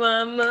hate you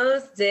on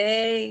most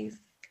days.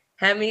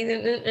 Have me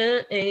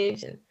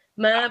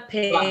my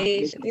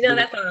patience. You know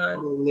that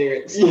song.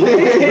 Lyrics.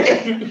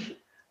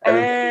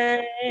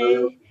 I'd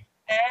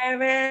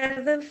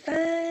rather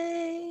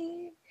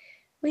fight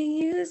when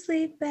you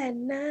sleep at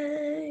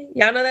night.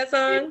 Y'all know that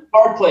song?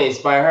 Hard Place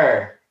by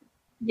her.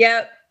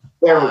 Yep.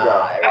 There we go.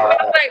 I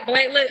feel like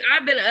Blake, look,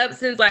 I've been up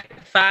since like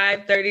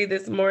 5:30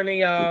 this morning,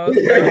 y'all.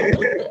 So.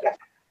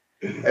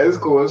 It's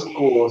cool.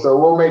 So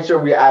we'll make sure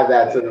we add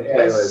that to the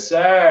playlist.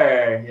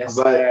 Yes,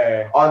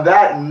 sir. On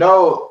that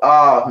note,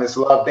 Miss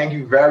Love, thank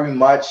you very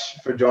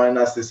much for joining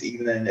us this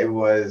evening. It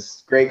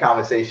was great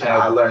conversation.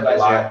 I learned a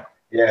lot.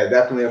 Yeah,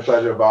 definitely a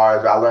pleasure of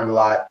ours. I learned a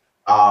lot.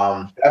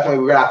 Definitely,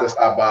 we're gonna have to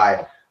stop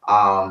by.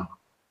 I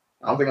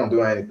don't think I'm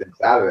doing anything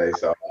Saturday,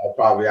 so I'll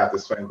probably have to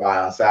swing by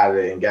on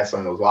Saturday and get some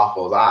of those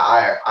waffles.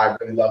 I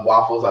really love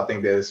waffles. I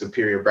think they're the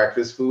superior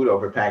breakfast food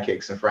over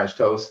pancakes and French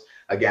toast.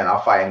 Again,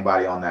 I'll fight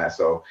anybody on that.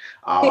 So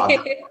I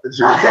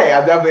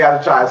definitely have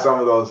to try some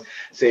of those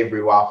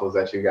savory waffles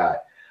that you got.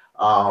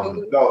 How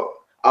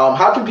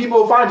can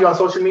people find you on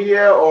social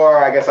media,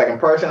 or I guess like in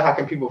person? How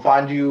can people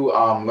find you,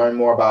 learn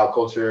more about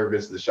culture,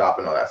 visit the shop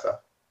and all that stuff?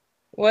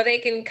 Well, they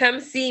can come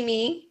see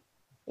me.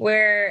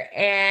 We're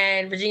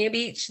in Virginia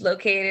Beach,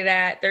 located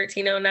at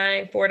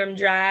 1309 Fordham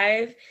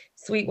Drive,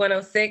 Suite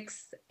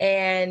 106.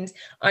 And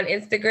on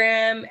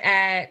Instagram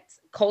at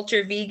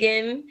Culture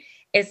Vegan.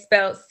 It's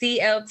spelled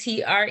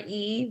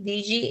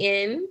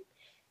CLTREVGN.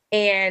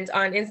 And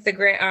on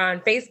Instagram,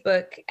 on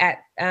Facebook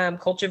at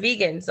Culture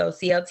Vegan. So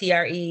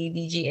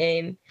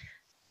CLTREVGN.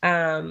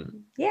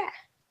 Yeah.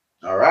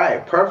 All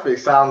right. Perfect.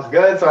 Sounds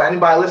good. So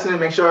anybody listening,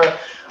 make sure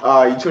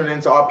you tune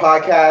into our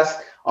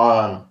podcast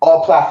on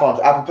all platforms,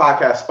 Apple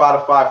Podcasts,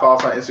 Spotify. Follow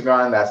us on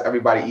Instagram. That's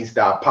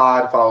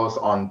everybodyeats.pod. Follow us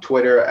on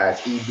Twitter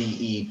as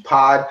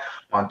EBEpod.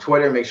 On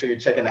Twitter, make sure you're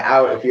checking it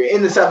out. If you're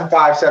in the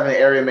 757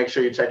 area, make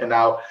sure you're checking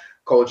out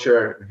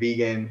Culture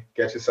Vegan.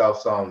 Get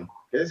yourself some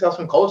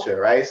culture,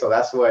 right? So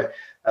that's what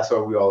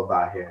we're all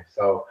about here.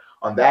 So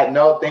on that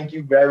note, thank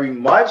you very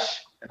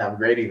much and have a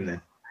great evening.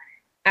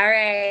 All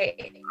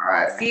right.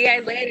 See you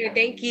guys later.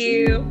 Thank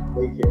you.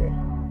 Take care.